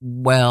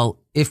 well,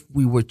 if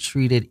we were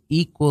treated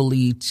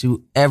equally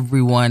to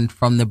everyone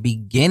from the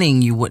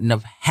beginning, you wouldn't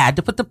have had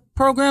to put the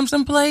programs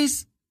in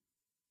place.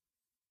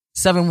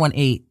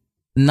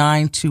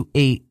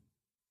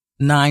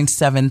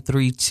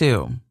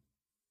 718-928-9732.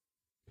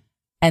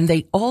 And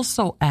they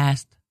also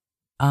asked,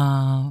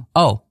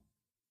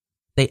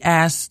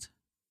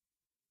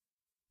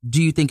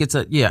 do you think it's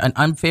an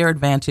unfair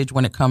advantage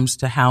when it comes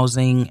to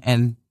housing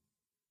and,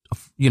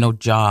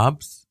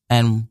 jobs?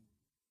 And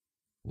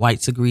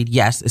whites agreed,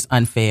 yes, it's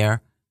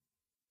unfair.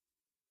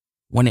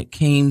 When it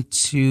came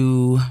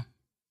to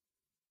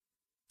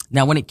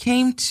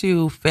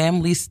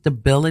family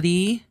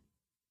stability,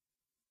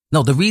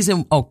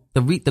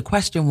 the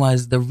question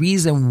was the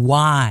reason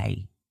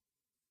why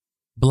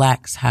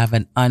blacks have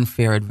an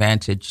unfair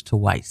advantage to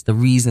whites, the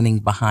reasoning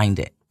behind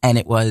it. And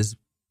it was,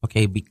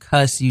 okay,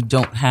 because you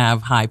don't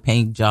have high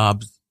paying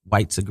jobs,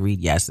 whites agreed,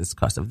 yes, it's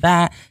because of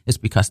that. It's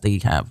because they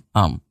have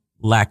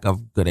lack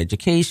of good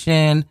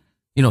education,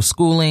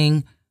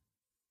 schooling.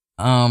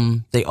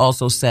 They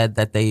also said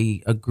that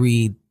they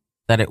agreed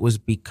that it was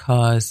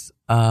because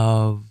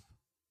of,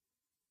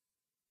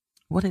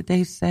 what did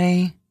they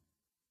say?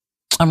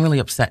 I'm really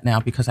upset now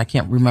because I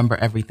can't remember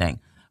everything.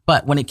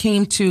 But when it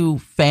came to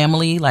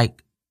family,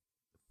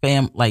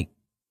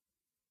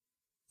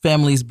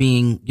 families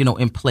being,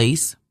 in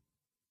place,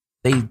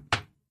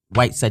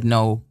 white said,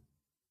 no,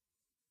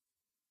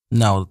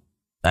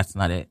 that's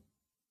not it.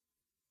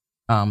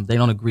 They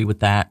don't agree with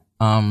that.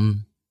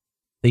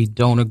 They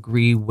don't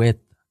agree with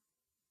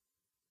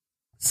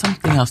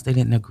something else they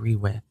didn't agree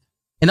with.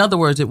 In other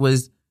words, it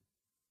was,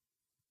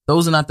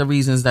 those are not the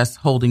reasons that's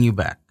holding you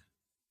back.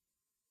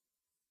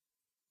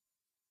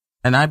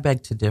 And I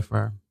beg to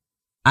differ.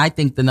 I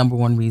think the number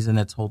one reason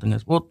that's holding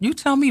us, well, you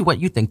tell me what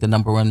you think the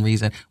number one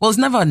reason. Well, it's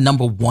never a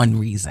number one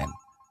reason.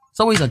 It's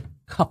always a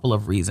couple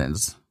of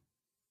reasons.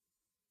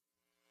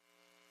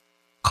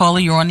 Caller,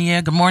 you're on the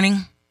air. Good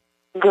morning.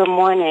 Good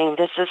morning.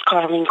 This is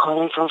Carlene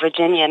calling from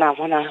Virginia, and I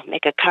want to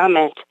make a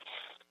comment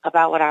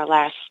about what our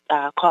last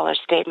caller's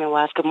statement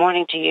was. Good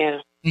morning to you.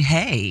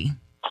 Hey.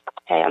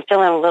 Hey, I'm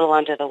feeling a little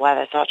under the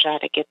weather, so I'll try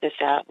to get this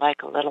out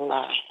like a little...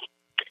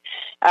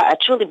 I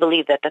truly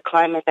believe that the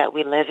climate that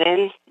we live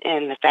in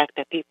and the fact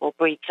that people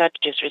breed such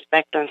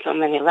disrespect on so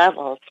many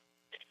levels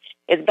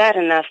is bad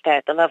enough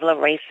that the level of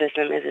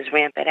racism is as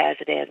rampant as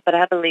it is. But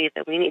I believe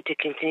that we need to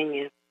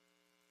continue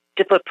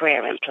to put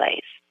prayer in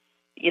place.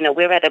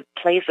 We're at a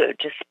place where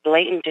just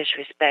blatant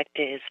disrespect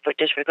is for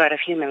disregard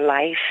of human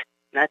life,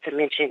 not to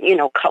mention,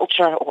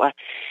 culture or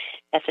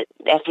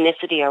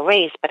ethnicity or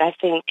race. But I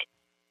think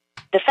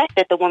the fact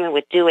that the woman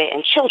would do it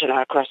and children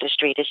are across the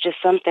street is just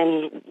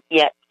something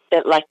yet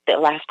that, like the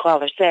last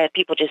caller said,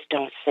 people just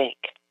don't think.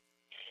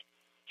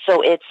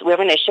 So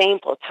we're in a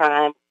shameful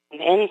time,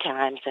 end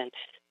times, and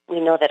we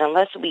know that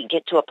unless we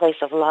get to a place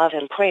of love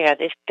and prayer,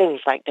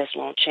 things like this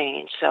won't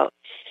change. So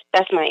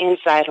that's my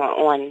insight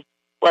on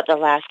what the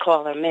last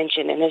caller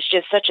mentioned. And it's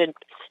just such a,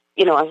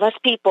 unless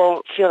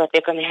people feel that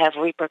they're going to have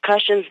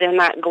repercussions, they're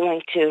not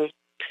going to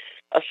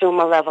assume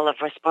a level of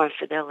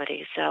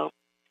responsibility. So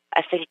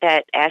I think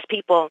that as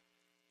people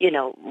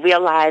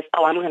realize,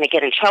 I'm going to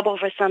get in trouble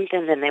for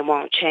something, then they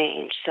won't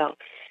change. So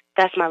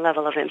that's my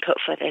level of input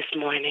for this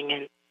morning.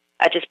 And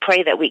I just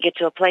pray that we get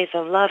to a place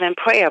of love and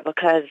prayer,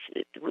 because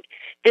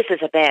this is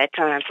a bad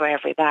time for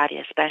everybody,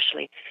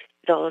 especially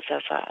those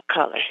of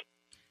color.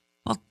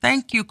 Well,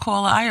 thank you,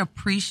 caller. I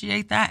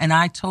appreciate that. And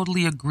I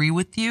totally agree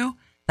with you.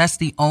 That's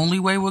the only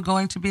way we're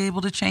going to be able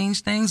to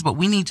change things. But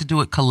we need to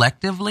do it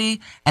collectively.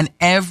 And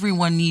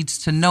everyone needs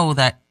to know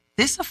that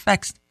this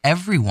affects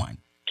everyone.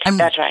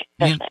 That's right.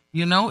 That's right.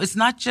 It's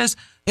not just,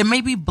 it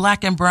may be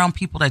black and brown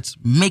people that's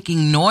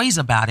making noise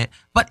about it,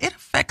 but it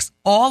affects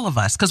all of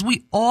us because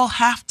we all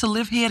have to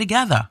live here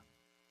together.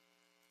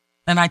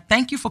 And I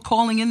thank you for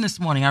calling in this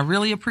morning. I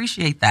really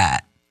appreciate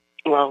that.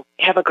 Well,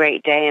 have a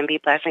great day and be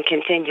blessed and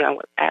continue,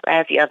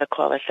 as the other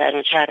caller said,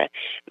 and try to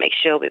make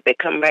sure we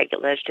become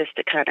regulars just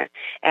to kind of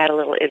add a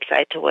little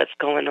insight to what's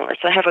going on.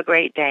 So have a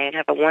great day and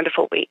have a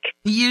wonderful week.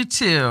 You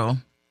too.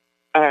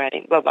 All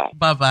righty. Bye-bye.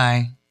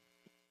 Bye-bye.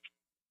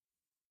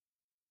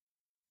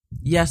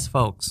 Yes,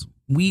 folks,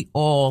 we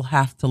all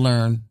have to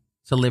learn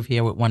to live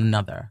here with one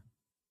another.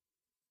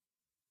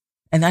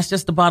 And that's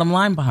just the bottom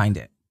line behind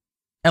it.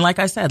 And like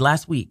I said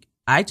last week,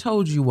 I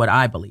told you what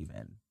I believe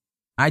in.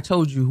 I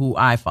told you who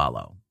I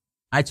follow.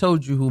 I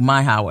told you who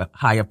my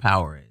higher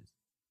power is.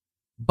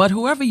 But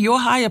whoever your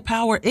higher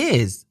power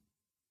is,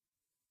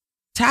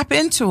 tap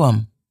into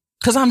them.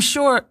 Because I'm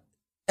sure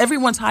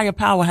everyone's higher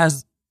power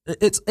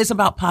it's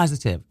about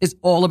positive. It's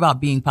all about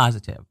being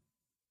positive.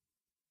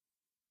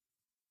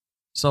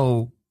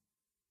 So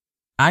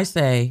I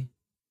say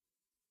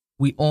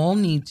we all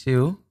need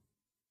to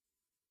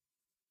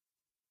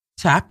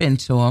tap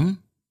into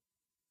them,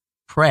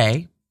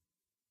 pray,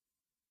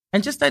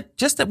 and just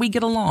that we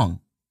get along.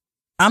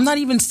 I'm not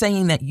even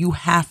saying that you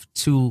have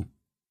to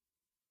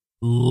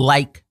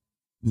like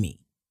me.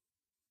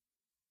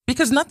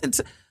 Because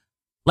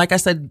like I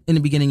said in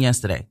the beginning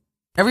yesterday,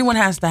 everyone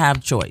has to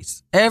have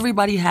choice.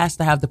 Everybody has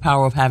to have the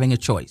power of having a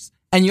choice.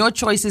 And your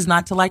choice is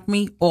not to like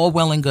me, all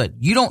well and good.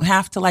 You don't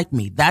have to like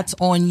me. That's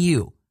on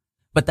you.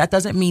 But that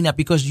doesn't mean that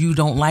because you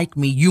don't like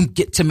me, you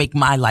get to make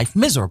my life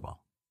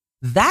miserable.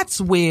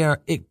 That's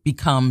where it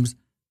becomes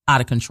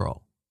out of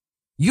control.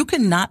 You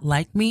can not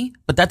like me,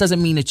 but that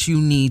doesn't mean that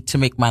you need to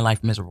make my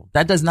life miserable.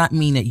 That does not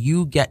mean that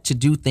you get to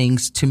do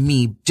things to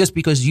me just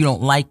because you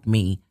don't like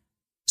me.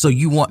 So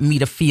you want me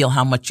to feel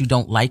how much you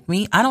don't like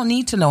me? I don't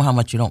need to know how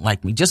much you don't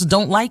like me. Just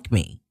don't like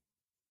me.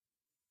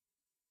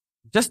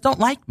 Just don't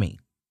like me.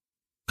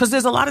 Because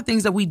there's a lot of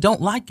things that we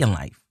don't like in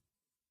life.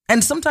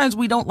 And sometimes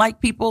we don't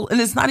like people, and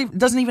it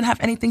doesn't even have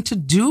anything to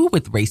do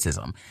with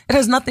racism. It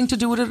has nothing to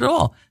do with it at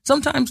all.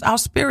 Sometimes our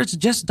spirits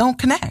just don't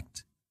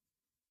connect.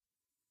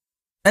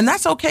 And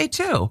that's okay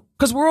too,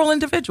 because we're all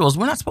individuals.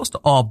 We're not supposed to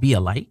all be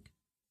alike.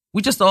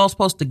 We're just all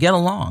supposed to get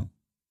along.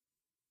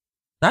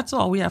 That's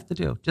all we have to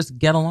do. Just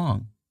get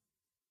along.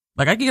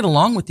 Like I can get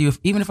along with you.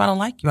 Even if I don't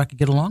like you, I could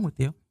get along with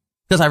you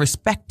because I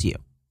respect you.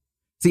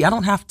 See, I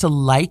don't have to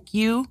like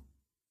you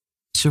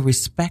to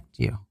respect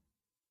you.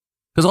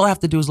 Because all I have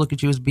to do is look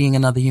at you as being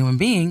another human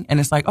being. And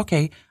it's like,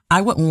 okay,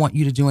 I wouldn't want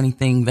you to do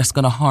anything that's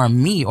going to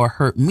harm me or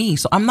hurt me.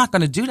 So I'm not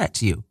going to do that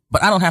to you.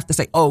 But I don't have to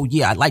say, oh,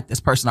 yeah, I like this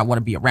person. I want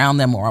to be around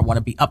them or I want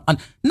to be up.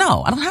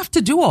 No, I don't have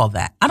to do all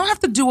that. I don't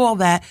have to do all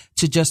that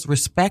to just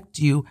respect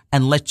you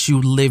and let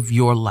you live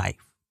your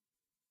life.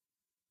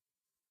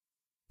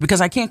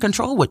 Because I can't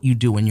control what you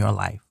do in your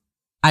life.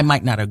 I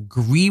might not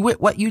agree with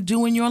what you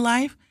do in your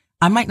life.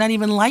 I might not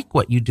even like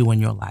what you do in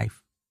your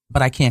life,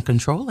 but I can't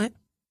control it.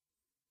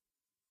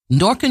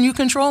 Nor can you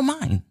control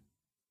mine.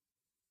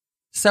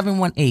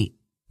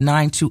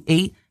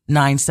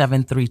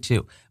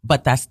 718-928-9732.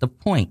 But that's the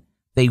point.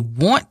 They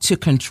want to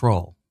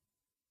control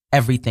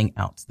everything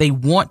else. They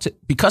want to,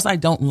 because I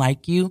don't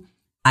like you,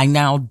 I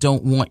now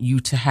don't want you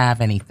to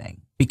have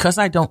anything. Because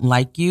I don't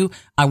like you,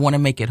 I want to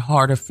make it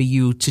harder for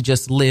you to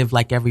just live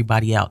like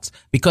everybody else.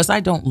 Because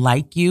I don't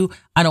like you,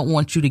 I don't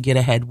want you to get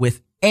ahead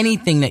with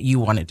anything that you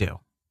want to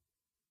do.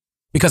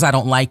 Because I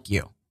don't like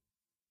you.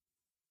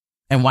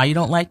 And why you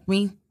don't like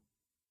me?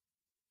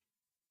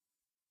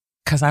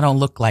 Because I don't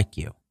look like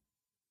you.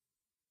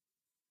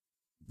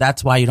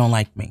 That's why you don't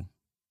like me.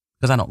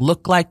 Because I don't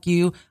look like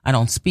you. I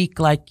don't speak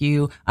like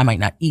you. I might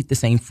not eat the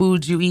same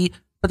foods you eat.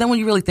 But then when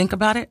you really think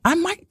about it, I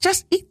might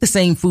just eat the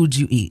same foods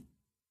you eat.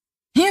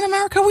 Here in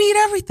America, we eat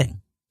everything.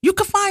 You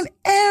can find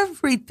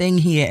everything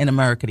here in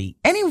America to eat.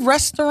 Any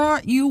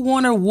restaurant you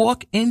want to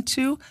walk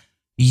into,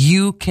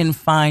 you can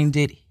find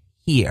it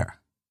here.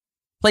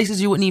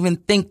 Places you wouldn't even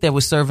think they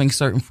were serving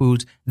certain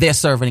foods, they're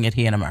serving it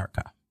here in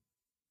America.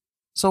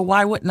 So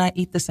why wouldn't I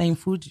eat the same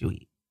foods you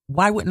eat?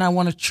 Why wouldn't I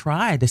want to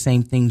try the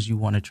same things you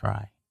want to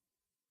try?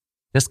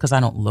 Just because I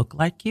don't look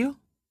like you?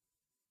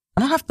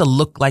 I don't have to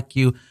look like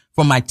you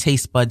for my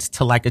taste buds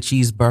to like a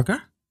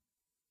cheeseburger.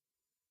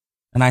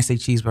 And I say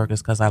cheeseburgers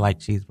because I like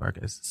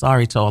cheeseburgers.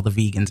 Sorry to all the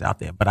vegans out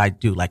there, but I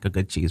do like a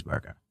good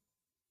cheeseburger.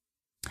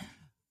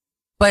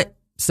 But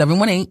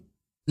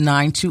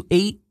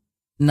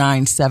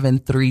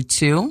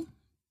 718-928-9732.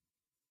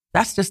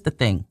 That's just the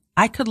thing.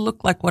 I could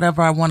look like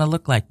whatever I want to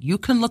look like. You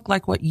can look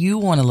like what you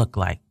want to look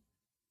like.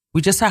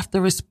 We just have to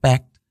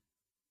respect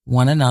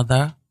one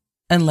another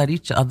and let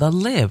each other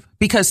live.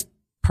 Because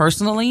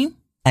personally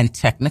and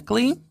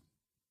technically,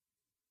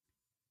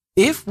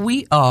 if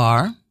we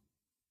are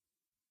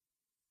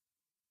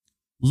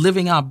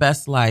living our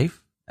best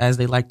life, as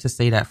they like to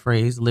say that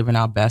phrase, living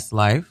our best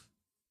life,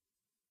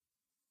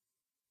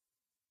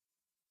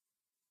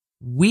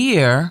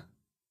 we're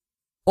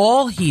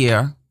all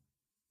here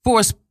for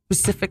a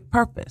specific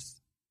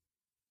purpose.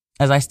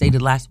 As I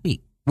stated last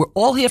week, we're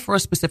all here for a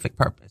specific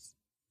purpose.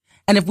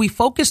 And if we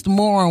focused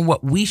more on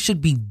what we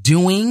should be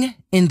doing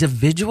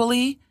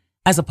individually,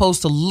 as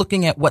opposed to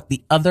looking at what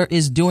the other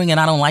is doing and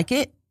I don't like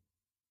it,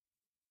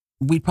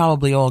 we'd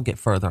probably all get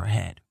further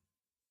ahead.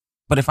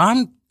 But if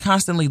I'm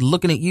constantly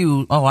looking at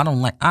you, oh, I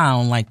don't like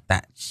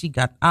that.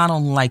 I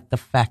don't like the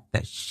fact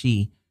that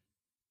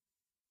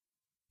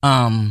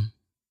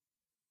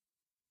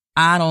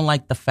I don't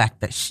like the fact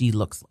that she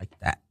looks like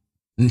that.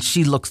 And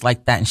she looks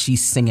like that and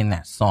she's singing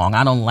that song.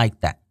 I don't like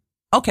that.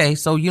 Okay,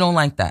 so you don't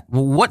like that.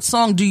 Well, what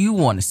song do you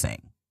want to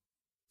sing?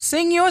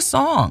 Sing your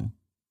song.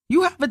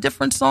 You have a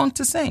different song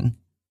to sing.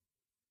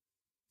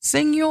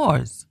 Sing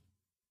yours.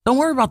 Don't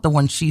worry about the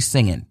one she's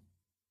singing.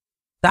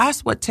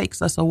 That's what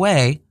takes us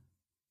away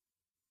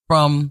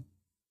from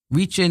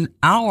reaching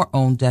our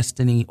own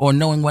destiny or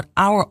knowing what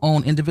our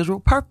own individual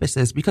purpose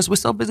is, because we're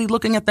so busy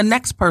looking at the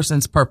next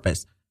person's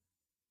purpose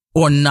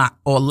or not,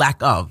 or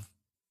lack of.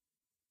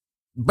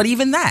 But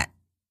even that,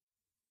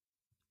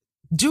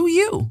 do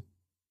you?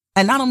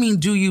 And I don't mean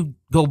do you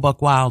go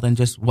buck wild and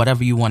just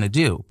whatever you want to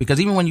do, because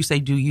even when you say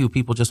do you,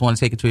 people just want to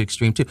take it to the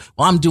extreme too.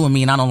 Well, I'm doing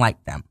me and I don't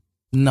like them.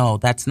 No,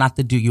 that's not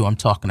the do you I'm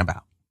talking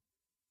about.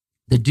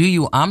 The do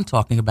you I'm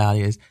talking about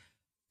is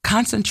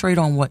concentrate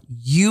on what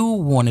you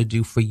want to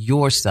do for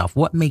yourself,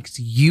 what makes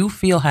you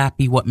feel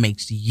happy, what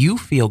makes you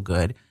feel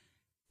good.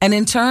 And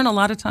in turn, a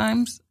lot of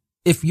times,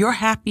 if you're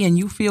happy and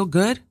you feel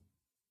good,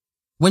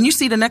 when you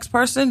see the next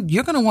person,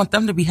 you're going to want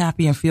them to be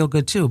happy and feel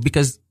good too,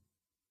 because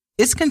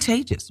it's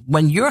contagious.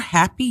 When you're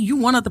happy, you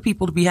want other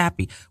people to be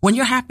happy. When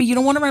you're happy, you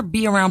don't want to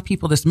be around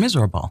people that's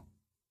miserable.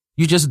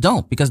 You just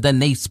don't, because then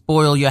they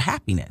spoil your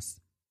happiness.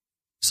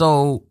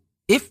 So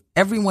if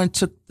everyone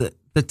took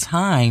the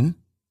time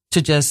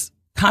to just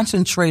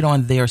concentrate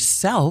on their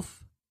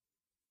self,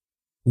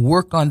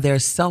 work on their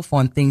self,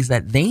 on things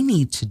that they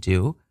need to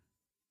do,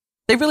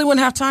 they really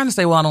wouldn't have time to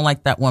say, well, I don't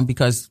like that one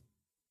because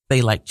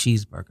they like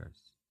cheeseburgers.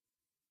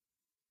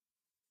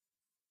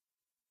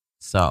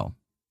 So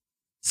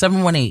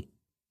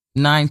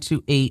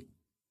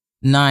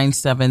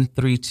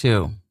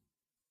 718-928-9732.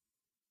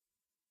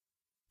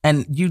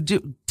 And you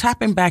do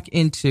tapping back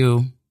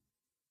into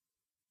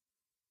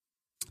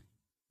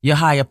your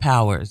higher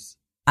powers.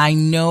 I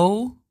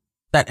know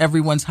that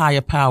everyone's higher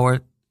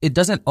power, it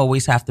doesn't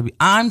always have to be.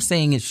 I'm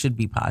saying it should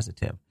be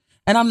positive.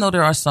 And I know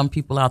there are some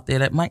people out there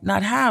that might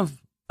not have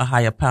a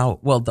higher power.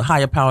 Well, the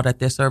higher power that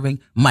they're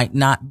serving might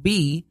not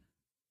be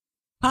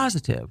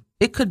positive.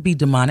 It could be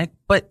demonic.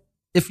 But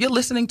if you're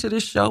listening to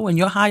this show and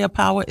your higher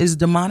power is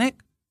demonic,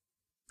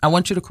 I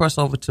want you to cross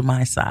over to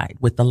my side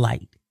with the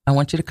light. I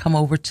want you to come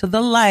over to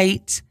the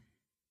light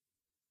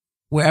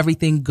where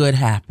everything good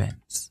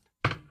happens.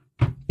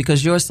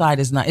 Because your side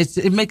is not,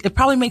 it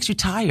probably makes you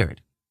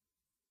tired.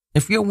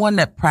 If you're one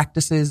that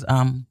practices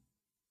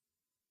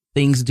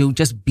things,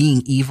 just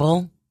being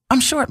evil,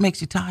 I'm sure it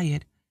makes you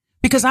tired.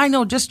 Because I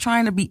know just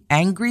trying to be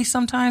angry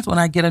sometimes when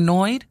I get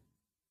annoyed,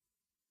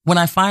 when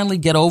I finally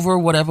get over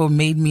whatever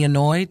made me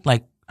annoyed,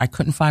 like I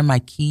couldn't find my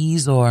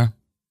keys or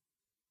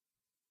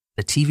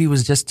the TV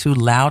was just too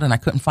loud and I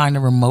couldn't find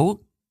the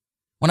remote.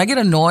 When I get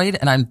annoyed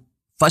and I'm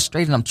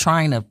frustrated and I'm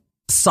trying to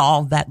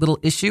solve that little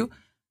issue,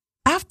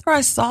 after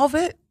I solve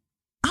it,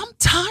 I'm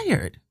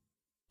tired.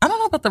 I don't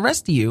know about the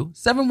rest of you,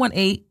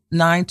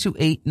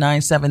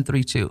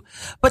 718-928-9732.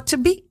 But to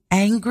be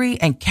angry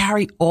and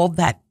carry all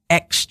that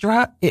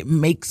extra, it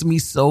makes me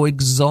so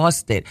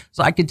exhausted.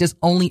 So I could just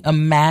only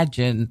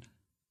imagine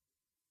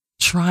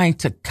trying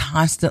to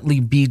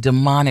constantly be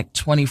demonic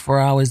 24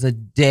 hours a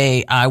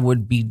day. I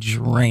would be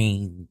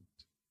drained.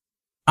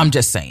 I'm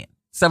just saying.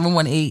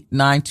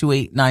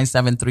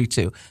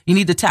 718-928-9732. You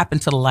need to tap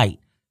into the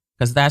light,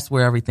 because that's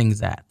where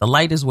everything's at. The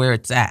light is where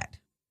it's at.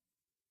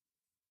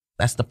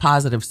 That's the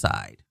positive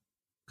side.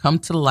 Come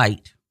to the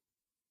light.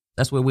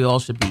 That's where we all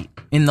should be,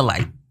 in the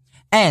light.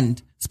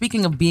 And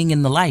speaking of being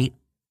in the light,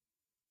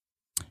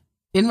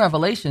 in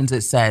Revelations,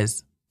 it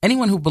says,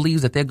 anyone who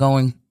believes that they're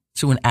going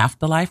to an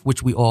afterlife,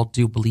 which we all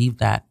do believe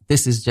that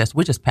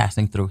we're just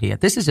passing through here.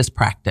 This is just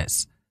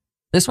practice.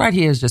 This right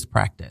here is just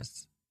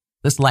practice.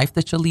 This life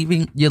that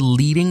you're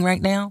leading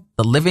right now,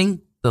 the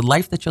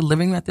life that you're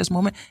living at this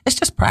moment, it's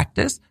just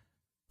practice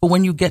for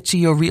when you get to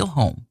your real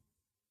home.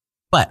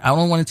 But I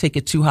don't want to take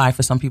it too high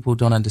for some people who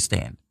don't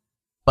understand.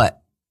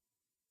 But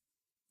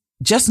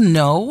just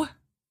know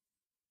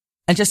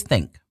and just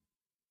think,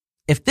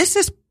 if this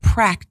is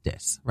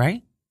practice,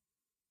 right?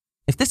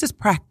 If this is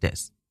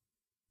practice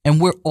and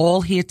we're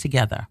all here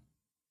together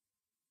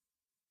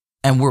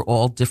and we're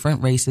all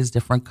different races,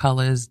 different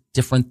colors,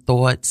 different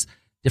thoughts,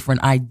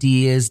 different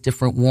ideas,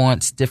 different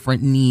wants,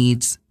 different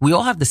needs. We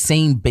all have the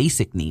same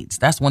basic needs.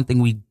 That's one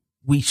thing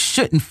we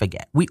shouldn't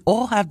forget. We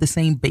all have the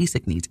same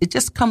basic needs. It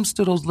just comes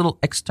to those little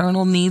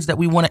external needs that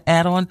we want to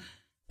add on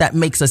that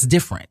makes us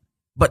different.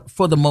 But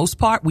for the most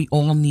part, we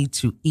all need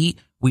to eat.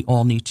 We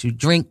all need to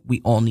drink.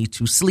 We all need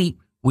to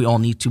sleep. We all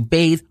need to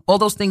bathe. All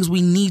those things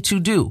we need to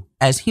do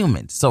as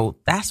humans. So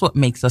that's what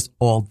makes us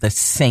all the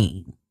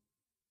same.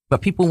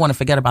 But people want to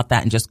forget about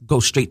that and just go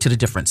straight to the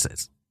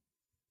differences.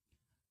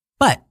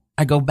 But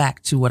I go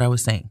back to what I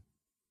was saying.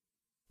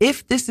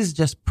 If this is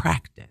just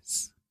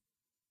practice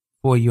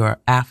for your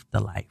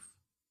afterlife,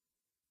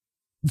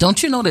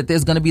 don't you know that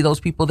there's going to be those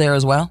people there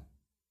as well?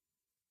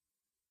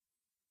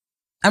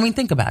 I mean,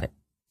 think about it.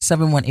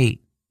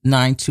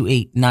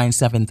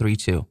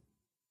 928-9732.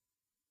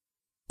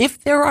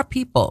 If there are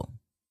people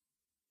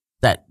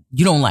that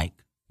you don't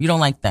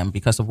like them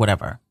because of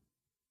whatever,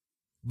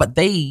 but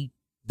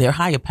their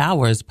higher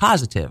power is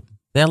positive.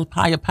 Their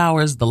higher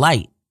power is the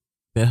light.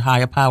 Their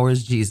higher power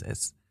is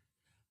Jesus.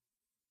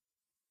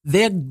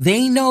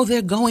 They know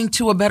they're going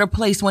to a better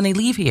place when they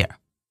leave here.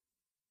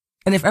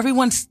 And if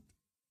everyone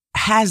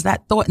has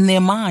that thought in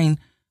their mind,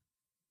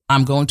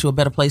 I'm going to a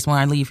better place when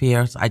I leave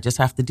here, so I just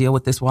have to deal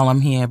with this while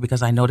I'm here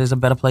because I know there's a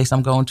better place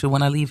I'm going to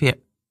when I leave here.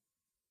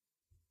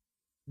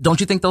 Don't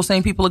you think those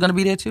same people are going to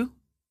be there too?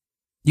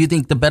 Do you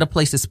think the better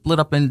place is split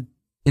up in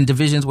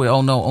divisions where,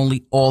 oh no,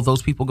 only all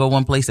those people go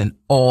one place and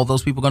all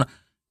those people going to...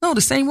 No,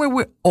 the same way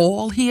we're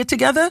all here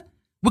together,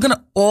 we're going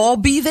to all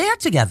be there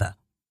together.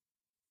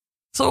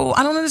 So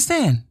I don't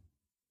understand.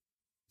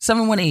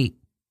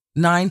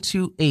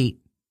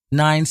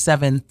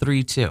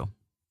 718-928-9732.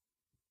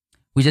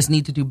 We just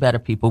need to do better,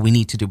 people. We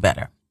need to do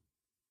better.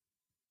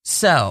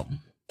 So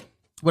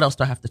what else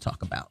do I have to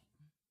talk about?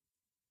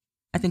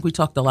 I think we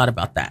talked a lot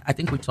about that. I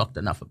think we talked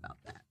enough about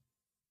that.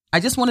 I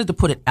just wanted to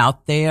put it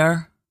out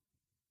there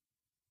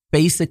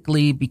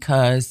basically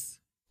because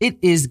it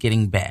is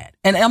getting bad.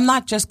 And I'm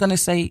not just going to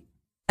say,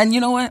 and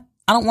you know what?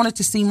 I don't want it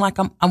to seem like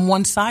I'm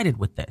one-sided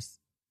with this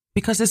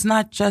because it's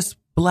not just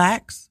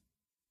blacks.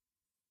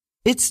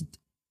 It's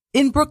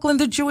in Brooklyn,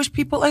 the Jewish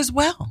people as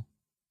well.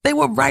 They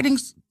were writing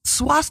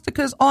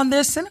swastikas on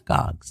their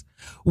synagogues.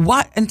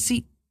 What? And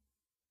see,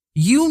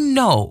 you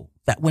know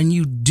that when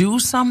you do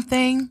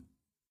something,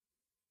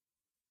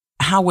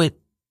 how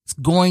it's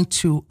going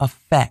to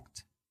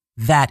affect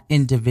that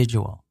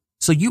individual.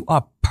 So you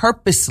are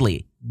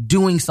purposely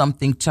doing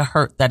something to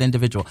hurt that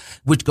individual,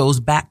 which goes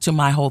back to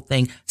my whole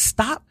thing.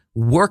 Stop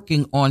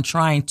working on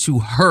trying to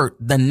hurt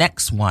the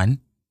next one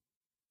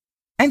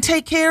and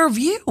take care of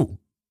you.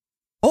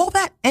 All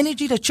that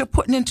energy that you're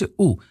putting into,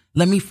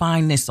 let me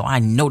find this so I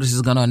know this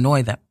is going to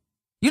annoy them.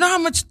 You know how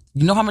much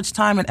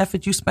time and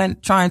effort you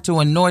spent trying to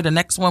annoy the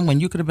next one when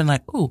you could have been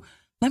like,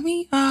 let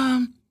me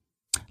do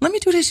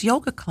this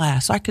yoga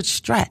class so I could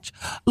stretch.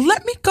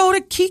 Let me go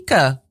to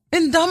Kika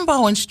in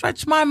Dumbo and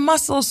stretch my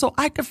muscles so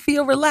I could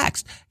feel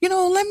relaxed.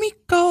 Let me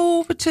go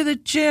over to the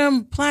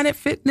gym, Planet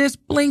Fitness,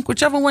 Blink,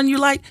 whichever one you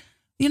like.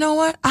 You know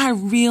what? I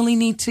really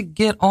need to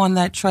get on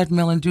that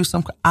treadmill and do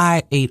some.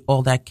 I ate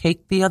all that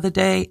cake the other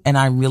day and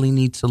I really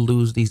need to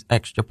lose these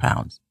extra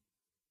pounds.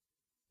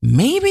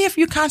 Maybe if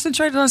you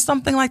concentrated on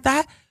something like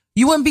that,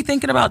 you wouldn't be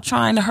thinking about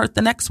trying to hurt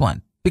the next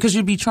one because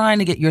you'd be trying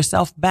to get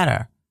yourself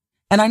better.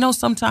 And I know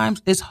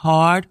sometimes it's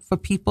hard for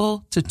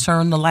people to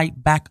turn the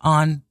light back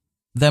on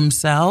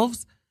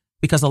themselves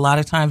because a lot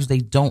of times they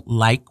don't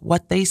like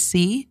what they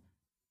see.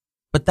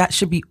 But that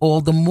should be all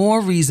the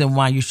more reason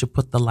why you should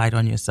put the light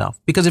on yourself.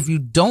 Because if you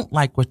don't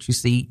like what you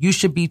see, you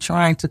should be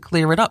trying to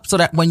clear it up so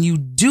that when you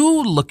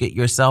do look at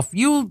yourself,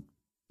 you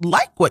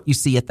like what you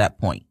see at that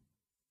point.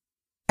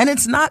 And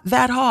it's not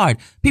that hard.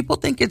 People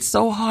think it's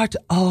so hard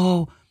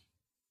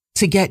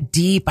to get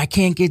deep. I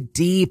can't get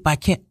deep.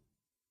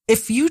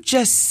 If you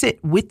just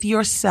sit with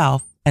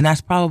yourself, and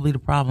that's probably the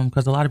problem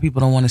because a lot of people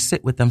don't want to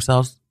sit with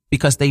themselves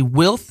because they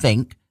will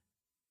think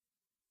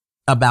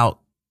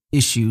about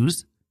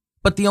issues.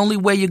 But the only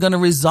way you're going to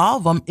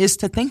resolve them is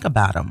to think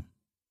about them.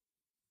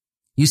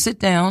 You sit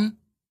down,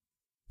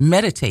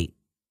 meditate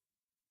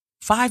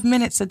 5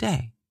 minutes a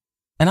day.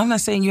 And I'm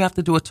not saying you have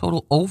to do a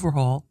total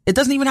overhaul. It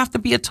doesn't even have to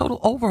be a total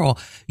overhaul.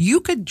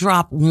 You could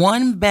drop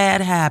one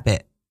bad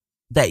habit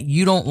that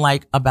you don't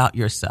like about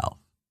yourself.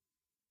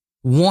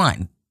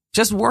 One.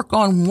 Just work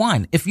on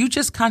one. If you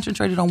just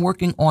concentrated on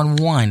working on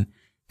one,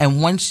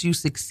 and once you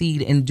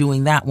succeed in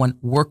doing that one,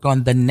 work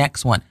on the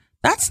next one.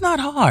 That's not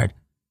hard.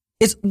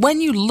 It's when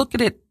you look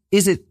at it,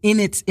 is it in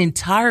its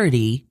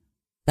entirety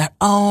that,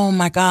 oh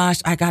my gosh,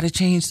 I got to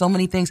change so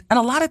many things. And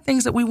a lot of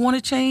things that we want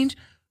to change,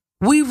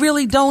 we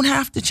really don't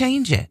have to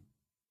change it.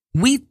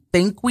 We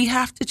think we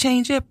have to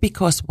change it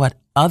because what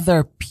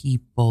other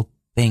people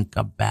think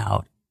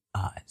about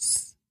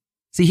us.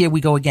 See, here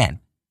we go again.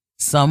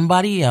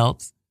 Somebody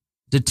else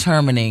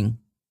determining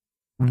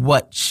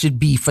what should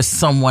be for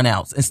someone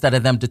else instead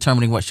of them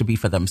determining what should be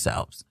for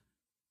themselves.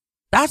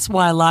 That's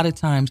why a lot of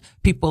times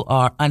people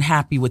are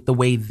unhappy with the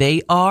way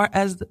they are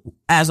as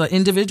an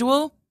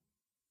individual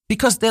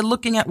because they're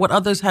looking at what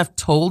others have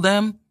told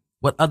them,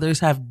 what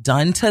others have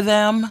done to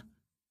them.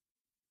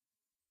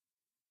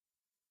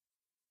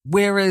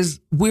 Whereas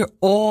we're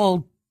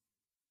all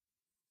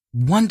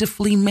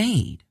wonderfully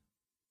made.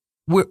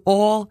 We're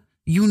all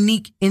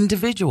unique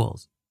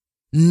individuals.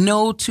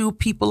 No two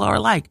people are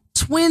alike.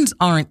 Twins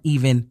aren't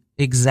even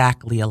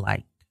exactly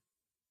alike.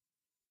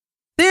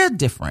 They're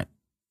different.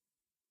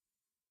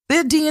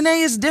 Their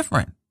DNA is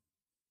different.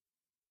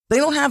 They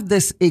don't have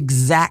this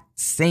exact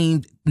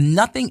same,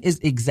 nothing is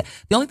exact.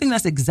 The only thing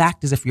that's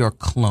exact is if you're a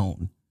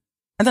clone.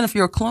 And then if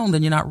you're a clone,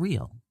 then you're not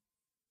real.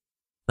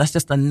 That's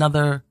just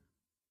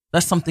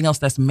that's something else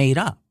that's made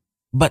up.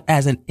 But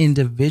as an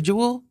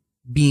individual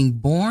being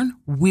born,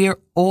 we're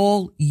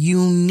all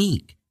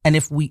unique. And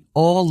if we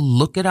all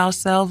look at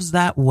ourselves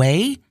that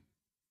way,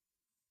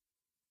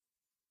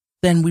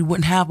 then we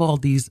wouldn't have all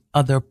these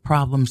other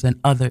problems and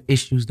other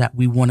issues that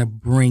we want to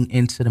bring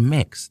into the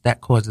mix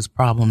that causes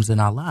problems in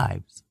our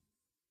lives.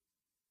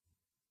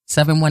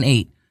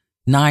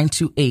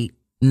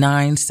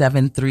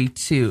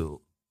 718-928-9732.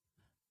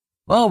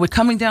 Well, we're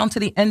coming down to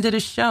the end of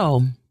the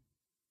show.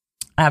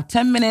 I have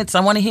 10 minutes. I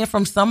want to hear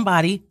from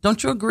somebody.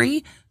 Don't you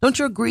agree? Don't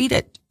you agree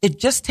that it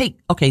just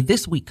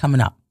this week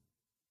coming up,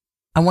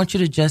 I want you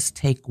to just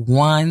take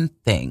one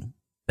thing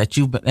that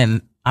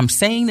and I'm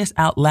saying this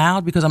out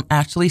loud because I'm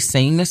actually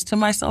saying this to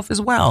myself as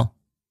well.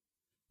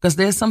 Because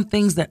there's some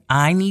things that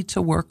I need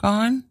to work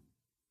on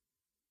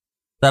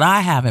that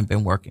I haven't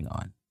been working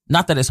on.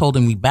 Not that it's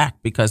holding me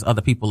back because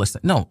other people are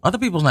saying, no, other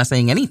people are not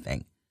saying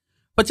anything.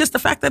 But just the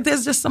fact that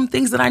there's just some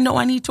things that I know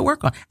I need to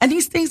work on. And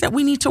these things that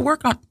we need to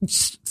work on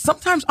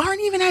sometimes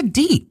aren't even that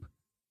deep.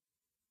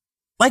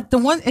 Like the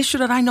one issue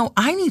that I know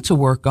I need to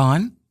work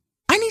on,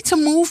 I need to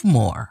move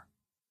more.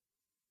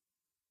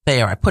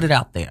 There, I put it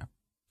out there.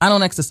 I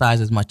don't exercise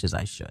as much as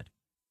I should.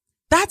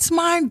 That's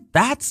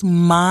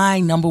my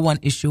number one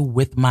issue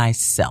with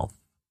myself.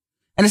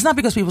 And it's not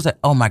because people say,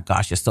 oh my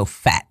gosh, you're so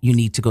fat, you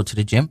need to go to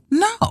the gym.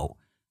 No,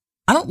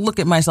 I don't look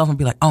at myself and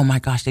be like, oh my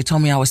gosh, they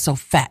told me I was so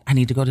fat, I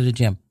need to go to the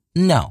gym.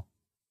 No,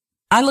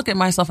 I look at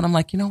myself and I'm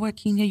like, you know what,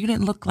 Kenya, you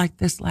didn't look like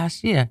this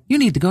last year. You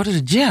need to go to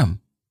the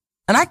gym.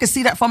 And I can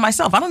see that for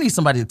myself. I don't need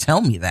somebody to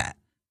tell me that.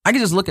 I can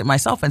just look at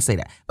myself and say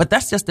that. But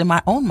that's just in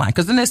my own mind.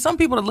 Because then there's some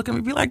people that look at me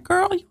and be like,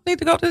 girl, you need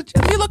to go to the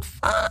gym. You look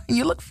fine.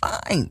 You look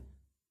fine.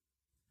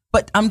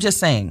 But I'm just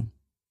saying,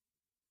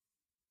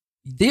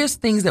 there's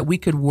things that we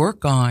could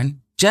work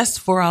on just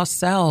for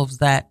ourselves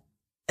and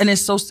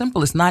it's so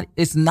simple. It's not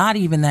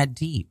even that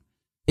deep.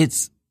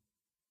 It's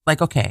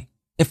like, okay,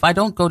 if I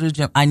don't go to the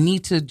gym, I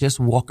need to just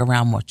walk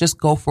around more. Just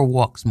go for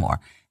walks more.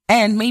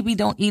 And maybe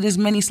don't eat as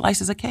many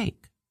slices of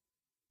cake.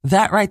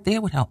 That right there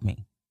would help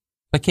me.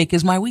 But cake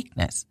is my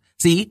weakness.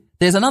 See,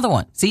 there's another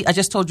one. See, I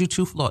just told you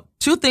two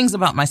things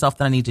about myself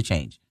that I need to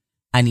change.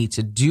 I need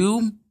to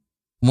do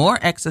more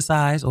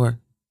exercise or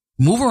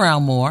move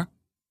around more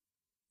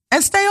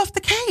and stay off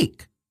the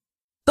cake.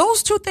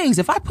 Those two things,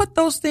 if I put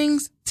those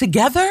things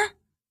together,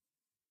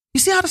 you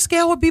see how the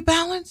scale would be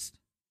balanced?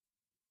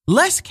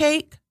 Less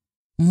cake,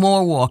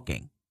 more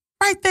walking.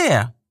 Right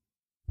there.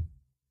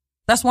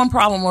 That's one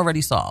problem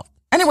already solved.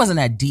 And it wasn't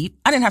that deep.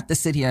 I didn't have to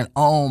sit here and,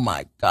 oh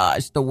my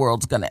gosh, the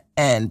world's going to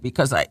end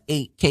because I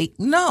ate cake.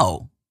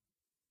 No.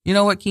 You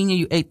know what, Kenya?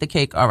 You ate the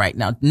cake. All right.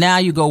 Now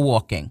you go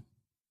walking.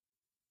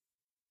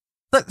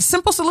 The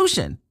simple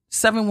solution,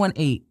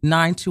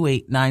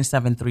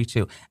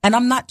 718-928-9732. And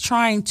I'm not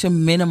trying to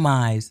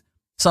minimize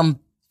some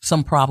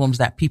problems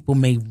that people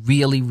may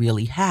really,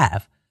 really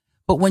have.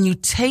 But when you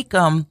take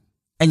them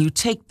and you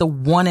take the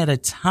one at a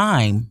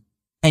time,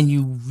 and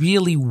you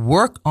really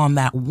work on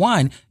that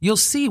one, you'll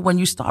see when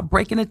you start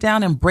breaking it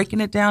down and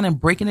breaking it down and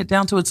breaking it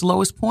down to its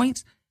lowest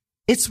points,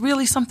 it's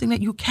really something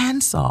that you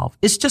can solve.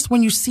 It's just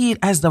when you see it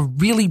as the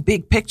really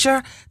big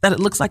picture that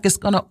it looks like it's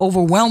going to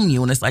overwhelm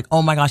you. And it's like,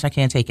 oh my gosh, I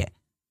can't take it.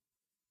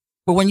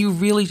 But when you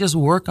really just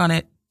work on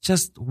it,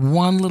 just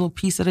one little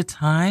piece at a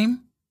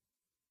time,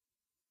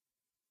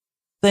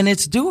 then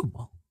it's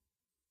doable.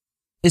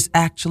 It's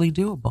actually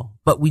doable.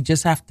 But you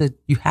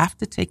have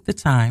to take the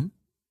time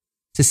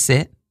to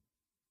sit,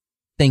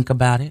 think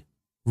about it,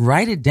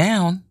 write it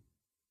down,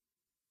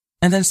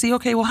 and then see,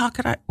 okay, well,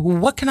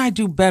 what can I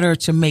do better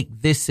to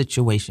make this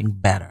situation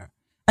better?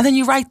 And then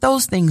you write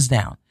those things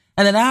down.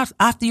 And then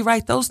after you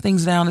write those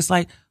things down, it's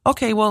like,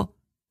 okay, well,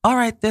 all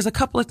right, there's a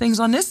couple of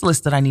things on this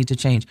list that I need to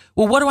change.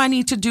 Well, what do I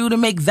need to do to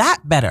make that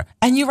better?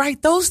 And you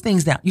write those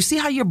things down. You see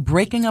how you're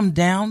breaking them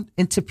down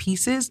into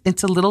pieces,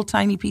 into little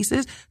tiny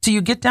pieces, till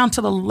you get down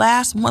to the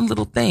last one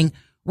little thing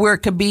where it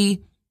could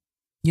be,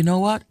 you know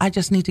what? I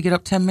just need to get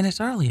up 10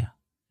 minutes earlier.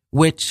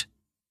 Which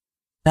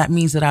that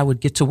means that I would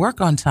get to work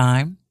on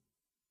time,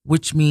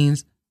 which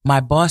means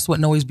my boss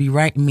wouldn't always be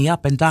writing me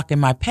up and docking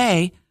my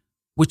pay,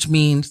 which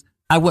means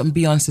I wouldn't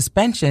be on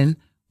suspension,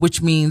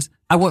 which means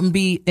I wouldn't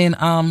be in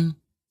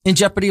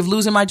jeopardy of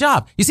losing my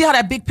job. You see how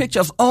that big picture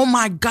of, oh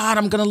my God,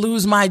 I'm going to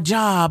lose my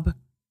job.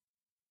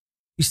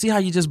 You see how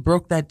you just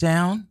broke that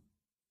down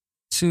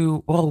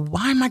to, well,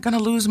 why am I going to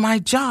lose my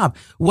job?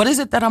 What is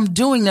it that I'm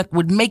doing that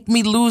would make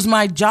me lose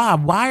my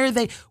job? Why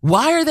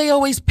are they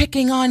always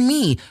picking on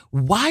me?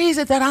 Why is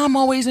it that I'm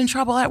always in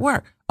trouble at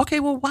work? Okay,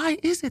 well, why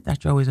is it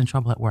that you're always in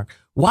trouble at work?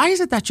 Why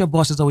is it that your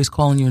boss is always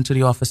calling you into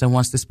the office and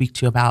wants to speak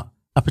to you about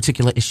a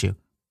particular issue,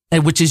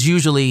 and which is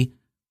usually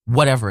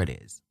whatever it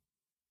is?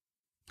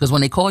 Because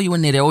when they call you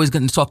in there, they're always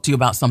going to talk to you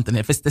about something.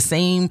 If it's the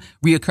same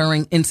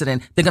reoccurring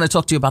incident, they're going to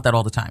talk to you about that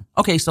all the time.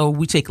 Okay, so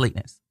we take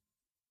lateness.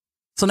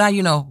 So now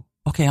you know,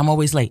 okay, I'm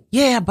always late.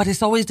 Yeah, but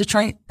it's always the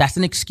train. That's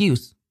an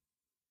excuse.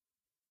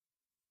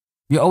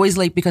 You're always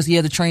late because,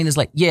 the train is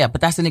late. Yeah,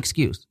 but that's an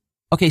excuse.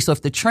 Okay, so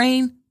if the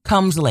train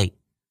comes late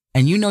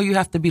and you know you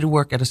have to be to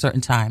work at a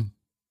certain time,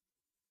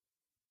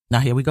 now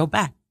here we go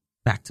back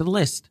to the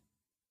list.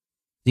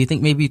 Do you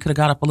think maybe you could have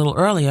got up a little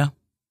earlier?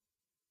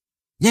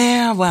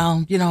 Yeah,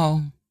 well,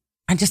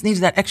 I just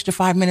needed that extra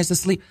 5 minutes of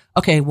sleep.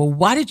 Okay, well,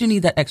 why did you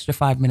need that extra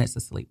 5 minutes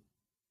of sleep?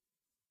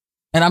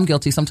 And I'm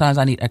guilty. Sometimes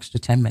I need extra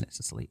 10 minutes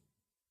of sleep.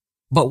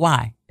 But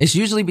why? It's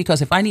usually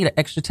because if I need an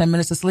extra 10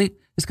 minutes of sleep,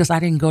 it's because I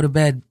didn't go to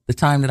bed the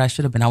time that I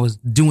should have been. I was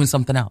doing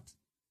something else.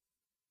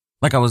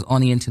 Like I was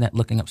on the internet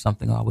looking up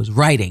something, or I was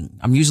writing.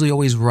 I'm usually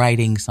always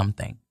writing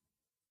something.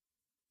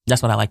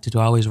 That's what I like to do.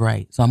 I always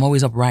write. So I'm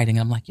always up writing.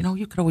 I'm like,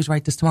 you could always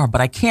write this tomorrow,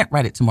 but I can't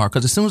write it tomorrow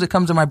because as soon as it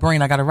comes in my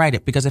brain, I got to write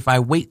it, because if I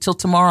wait till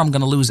tomorrow, I'm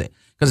going to lose it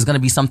because it's going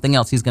to be something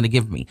else he's going to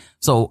give me.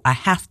 So I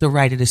have to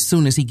write it as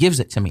soon as he gives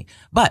it to me.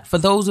 But for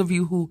those of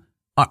you who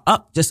are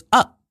up, just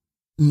up,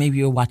 maybe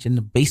you're watching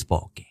the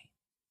baseball game.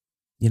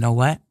 You know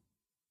what?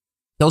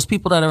 Those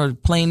people that are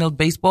playing the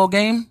baseball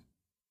game,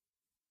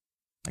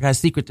 I got a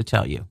secret to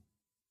tell you.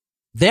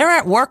 They're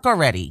at work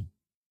already.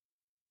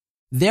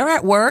 They're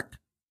at work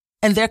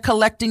and they're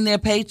collecting their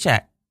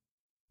paycheck.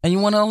 And you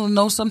want to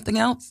know something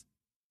else?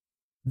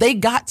 They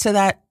got to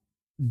that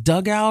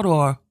dugout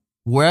or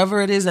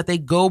wherever it is that they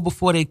go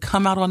before they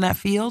come out on that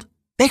field.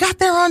 They got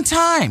there on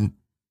time.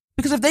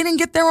 Because if they didn't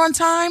get there on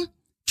time,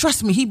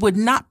 trust me, he would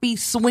not be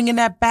swinging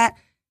that bat,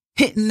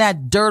 hitting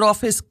that dirt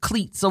off his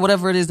cleats or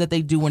whatever it is that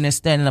they do when they're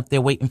standing up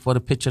there waiting for the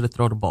pitcher to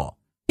throw the ball.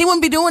 He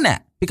wouldn't be doing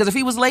that, because if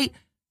he was late,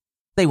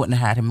 they wouldn't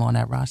have had him on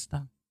that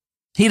roster.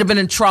 He'd have been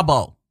in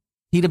trouble.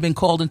 He'd have been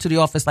called into the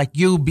office like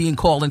you being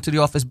called into the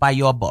office by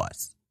your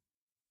boss.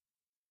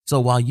 So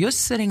while you're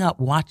sitting up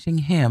watching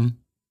him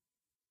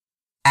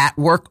at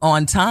work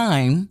on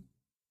time,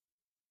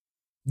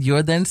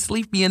 you're then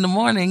sleepy in the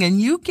morning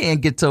and you can't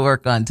get to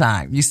work on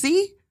time. You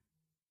see?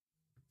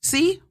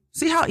 See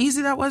how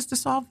easy that was to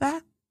solve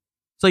that?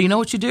 So you know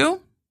what you do?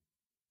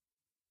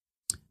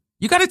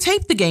 You got to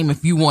tape the game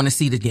if you want to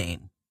see the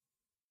game.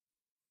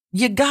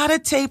 You got to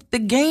tape the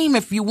game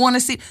if you want to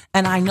see.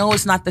 And I know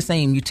it's not the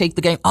same. You take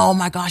the game. Oh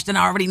my gosh, then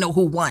I already know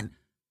who won.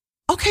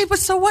 Okay, but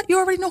so what? You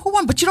already know who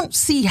won, but you don't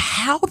see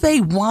how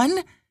they won.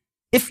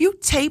 If you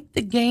tape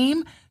the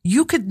game,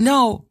 you could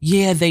know,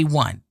 yeah, they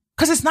won.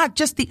 Because it's not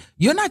just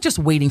you're not just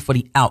waiting for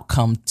the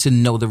outcome to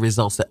know the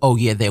results that, oh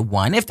yeah, they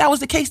won. If that was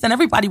the case, then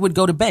everybody would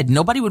go to bed.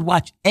 Nobody would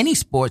watch any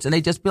sports and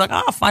they'd just be like,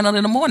 oh, I'll find out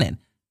in the morning.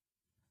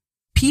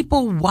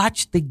 People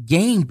watch the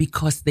game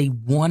because they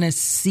want to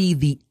see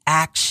the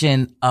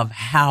action of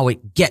how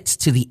it gets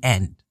to the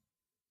end.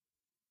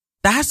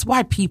 That's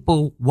why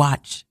people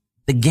watch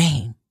the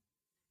game.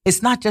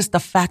 It's not just the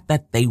fact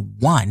that they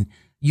won.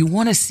 You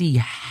want to see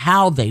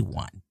how they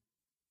won.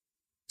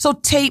 So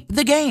tape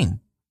the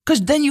game,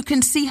 because then you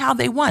can see how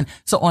they won.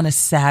 So on a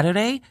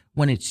Saturday,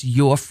 when it's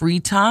your free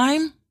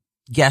time,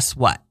 guess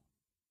what?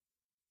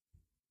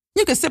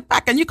 You can sit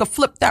back and you can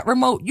flip that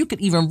remote. You could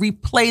even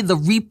replay the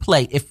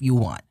replay if you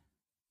want,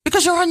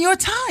 because you're on your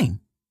time.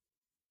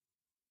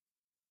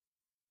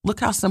 Look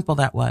how simple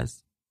that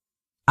was.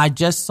 I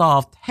just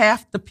solved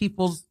half the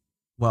people's,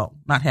 well,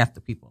 not half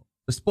the people,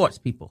 the sports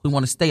people who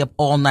want to stay up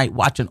all night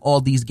watching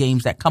all these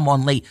games that come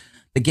on late,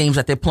 the games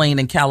that they're playing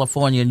in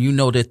California, and you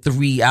know they're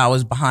 3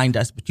 hours behind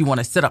us, but you want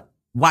to sit up,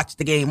 watch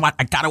the game. I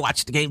got to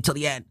watch the game till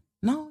the end.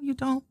 No, you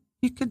don't.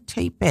 You could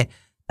tape it.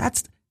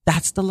 That's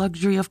the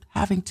luxury of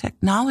having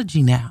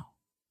technology now.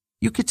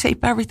 You could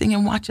tape everything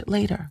and watch it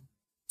later.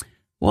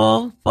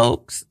 Well,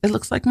 folks, it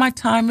looks like my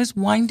time is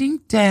winding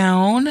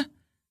down.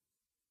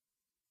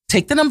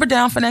 Take the number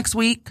down for next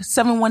week,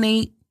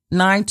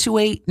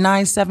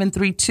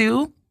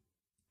 718-928-9732.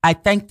 I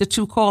thank the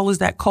 2 callers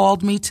that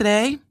called me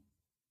today.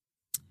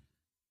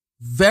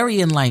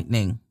 Very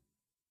enlightening.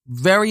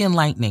 Very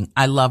enlightening.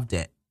 I loved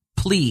it.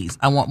 Please,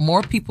 I want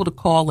more people to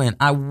call in.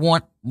 I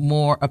want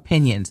more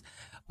opinions.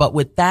 But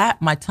with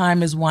that, my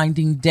time is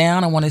winding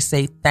down. I want to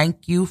say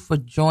thank you for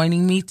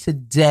joining me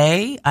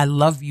today. I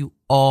love you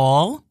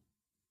all.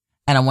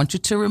 And I want you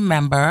to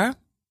remember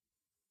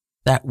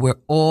that we're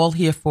all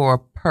here for a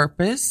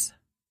purpose.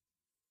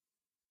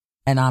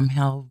 And I'm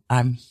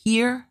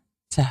here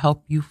to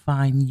help you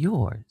find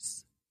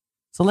yours.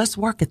 So let's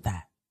work at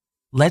that.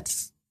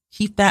 Let's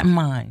keep that in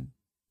mind,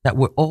 that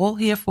we're all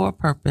here for a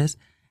purpose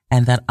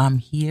and that I'm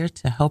here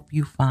to help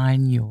you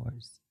find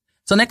yours.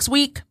 So next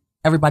week,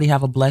 everybody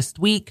have a blessed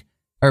week.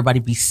 Everybody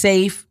be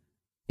safe.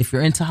 If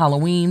you're into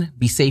Halloween,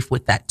 be safe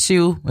with that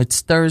too.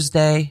 It's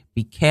Thursday.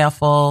 Be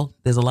careful.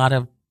 There's a lot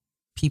of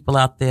people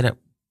out there that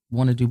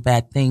want to do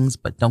bad things,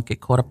 but don't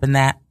get caught up in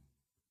that.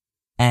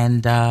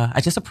 And I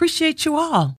just appreciate you all.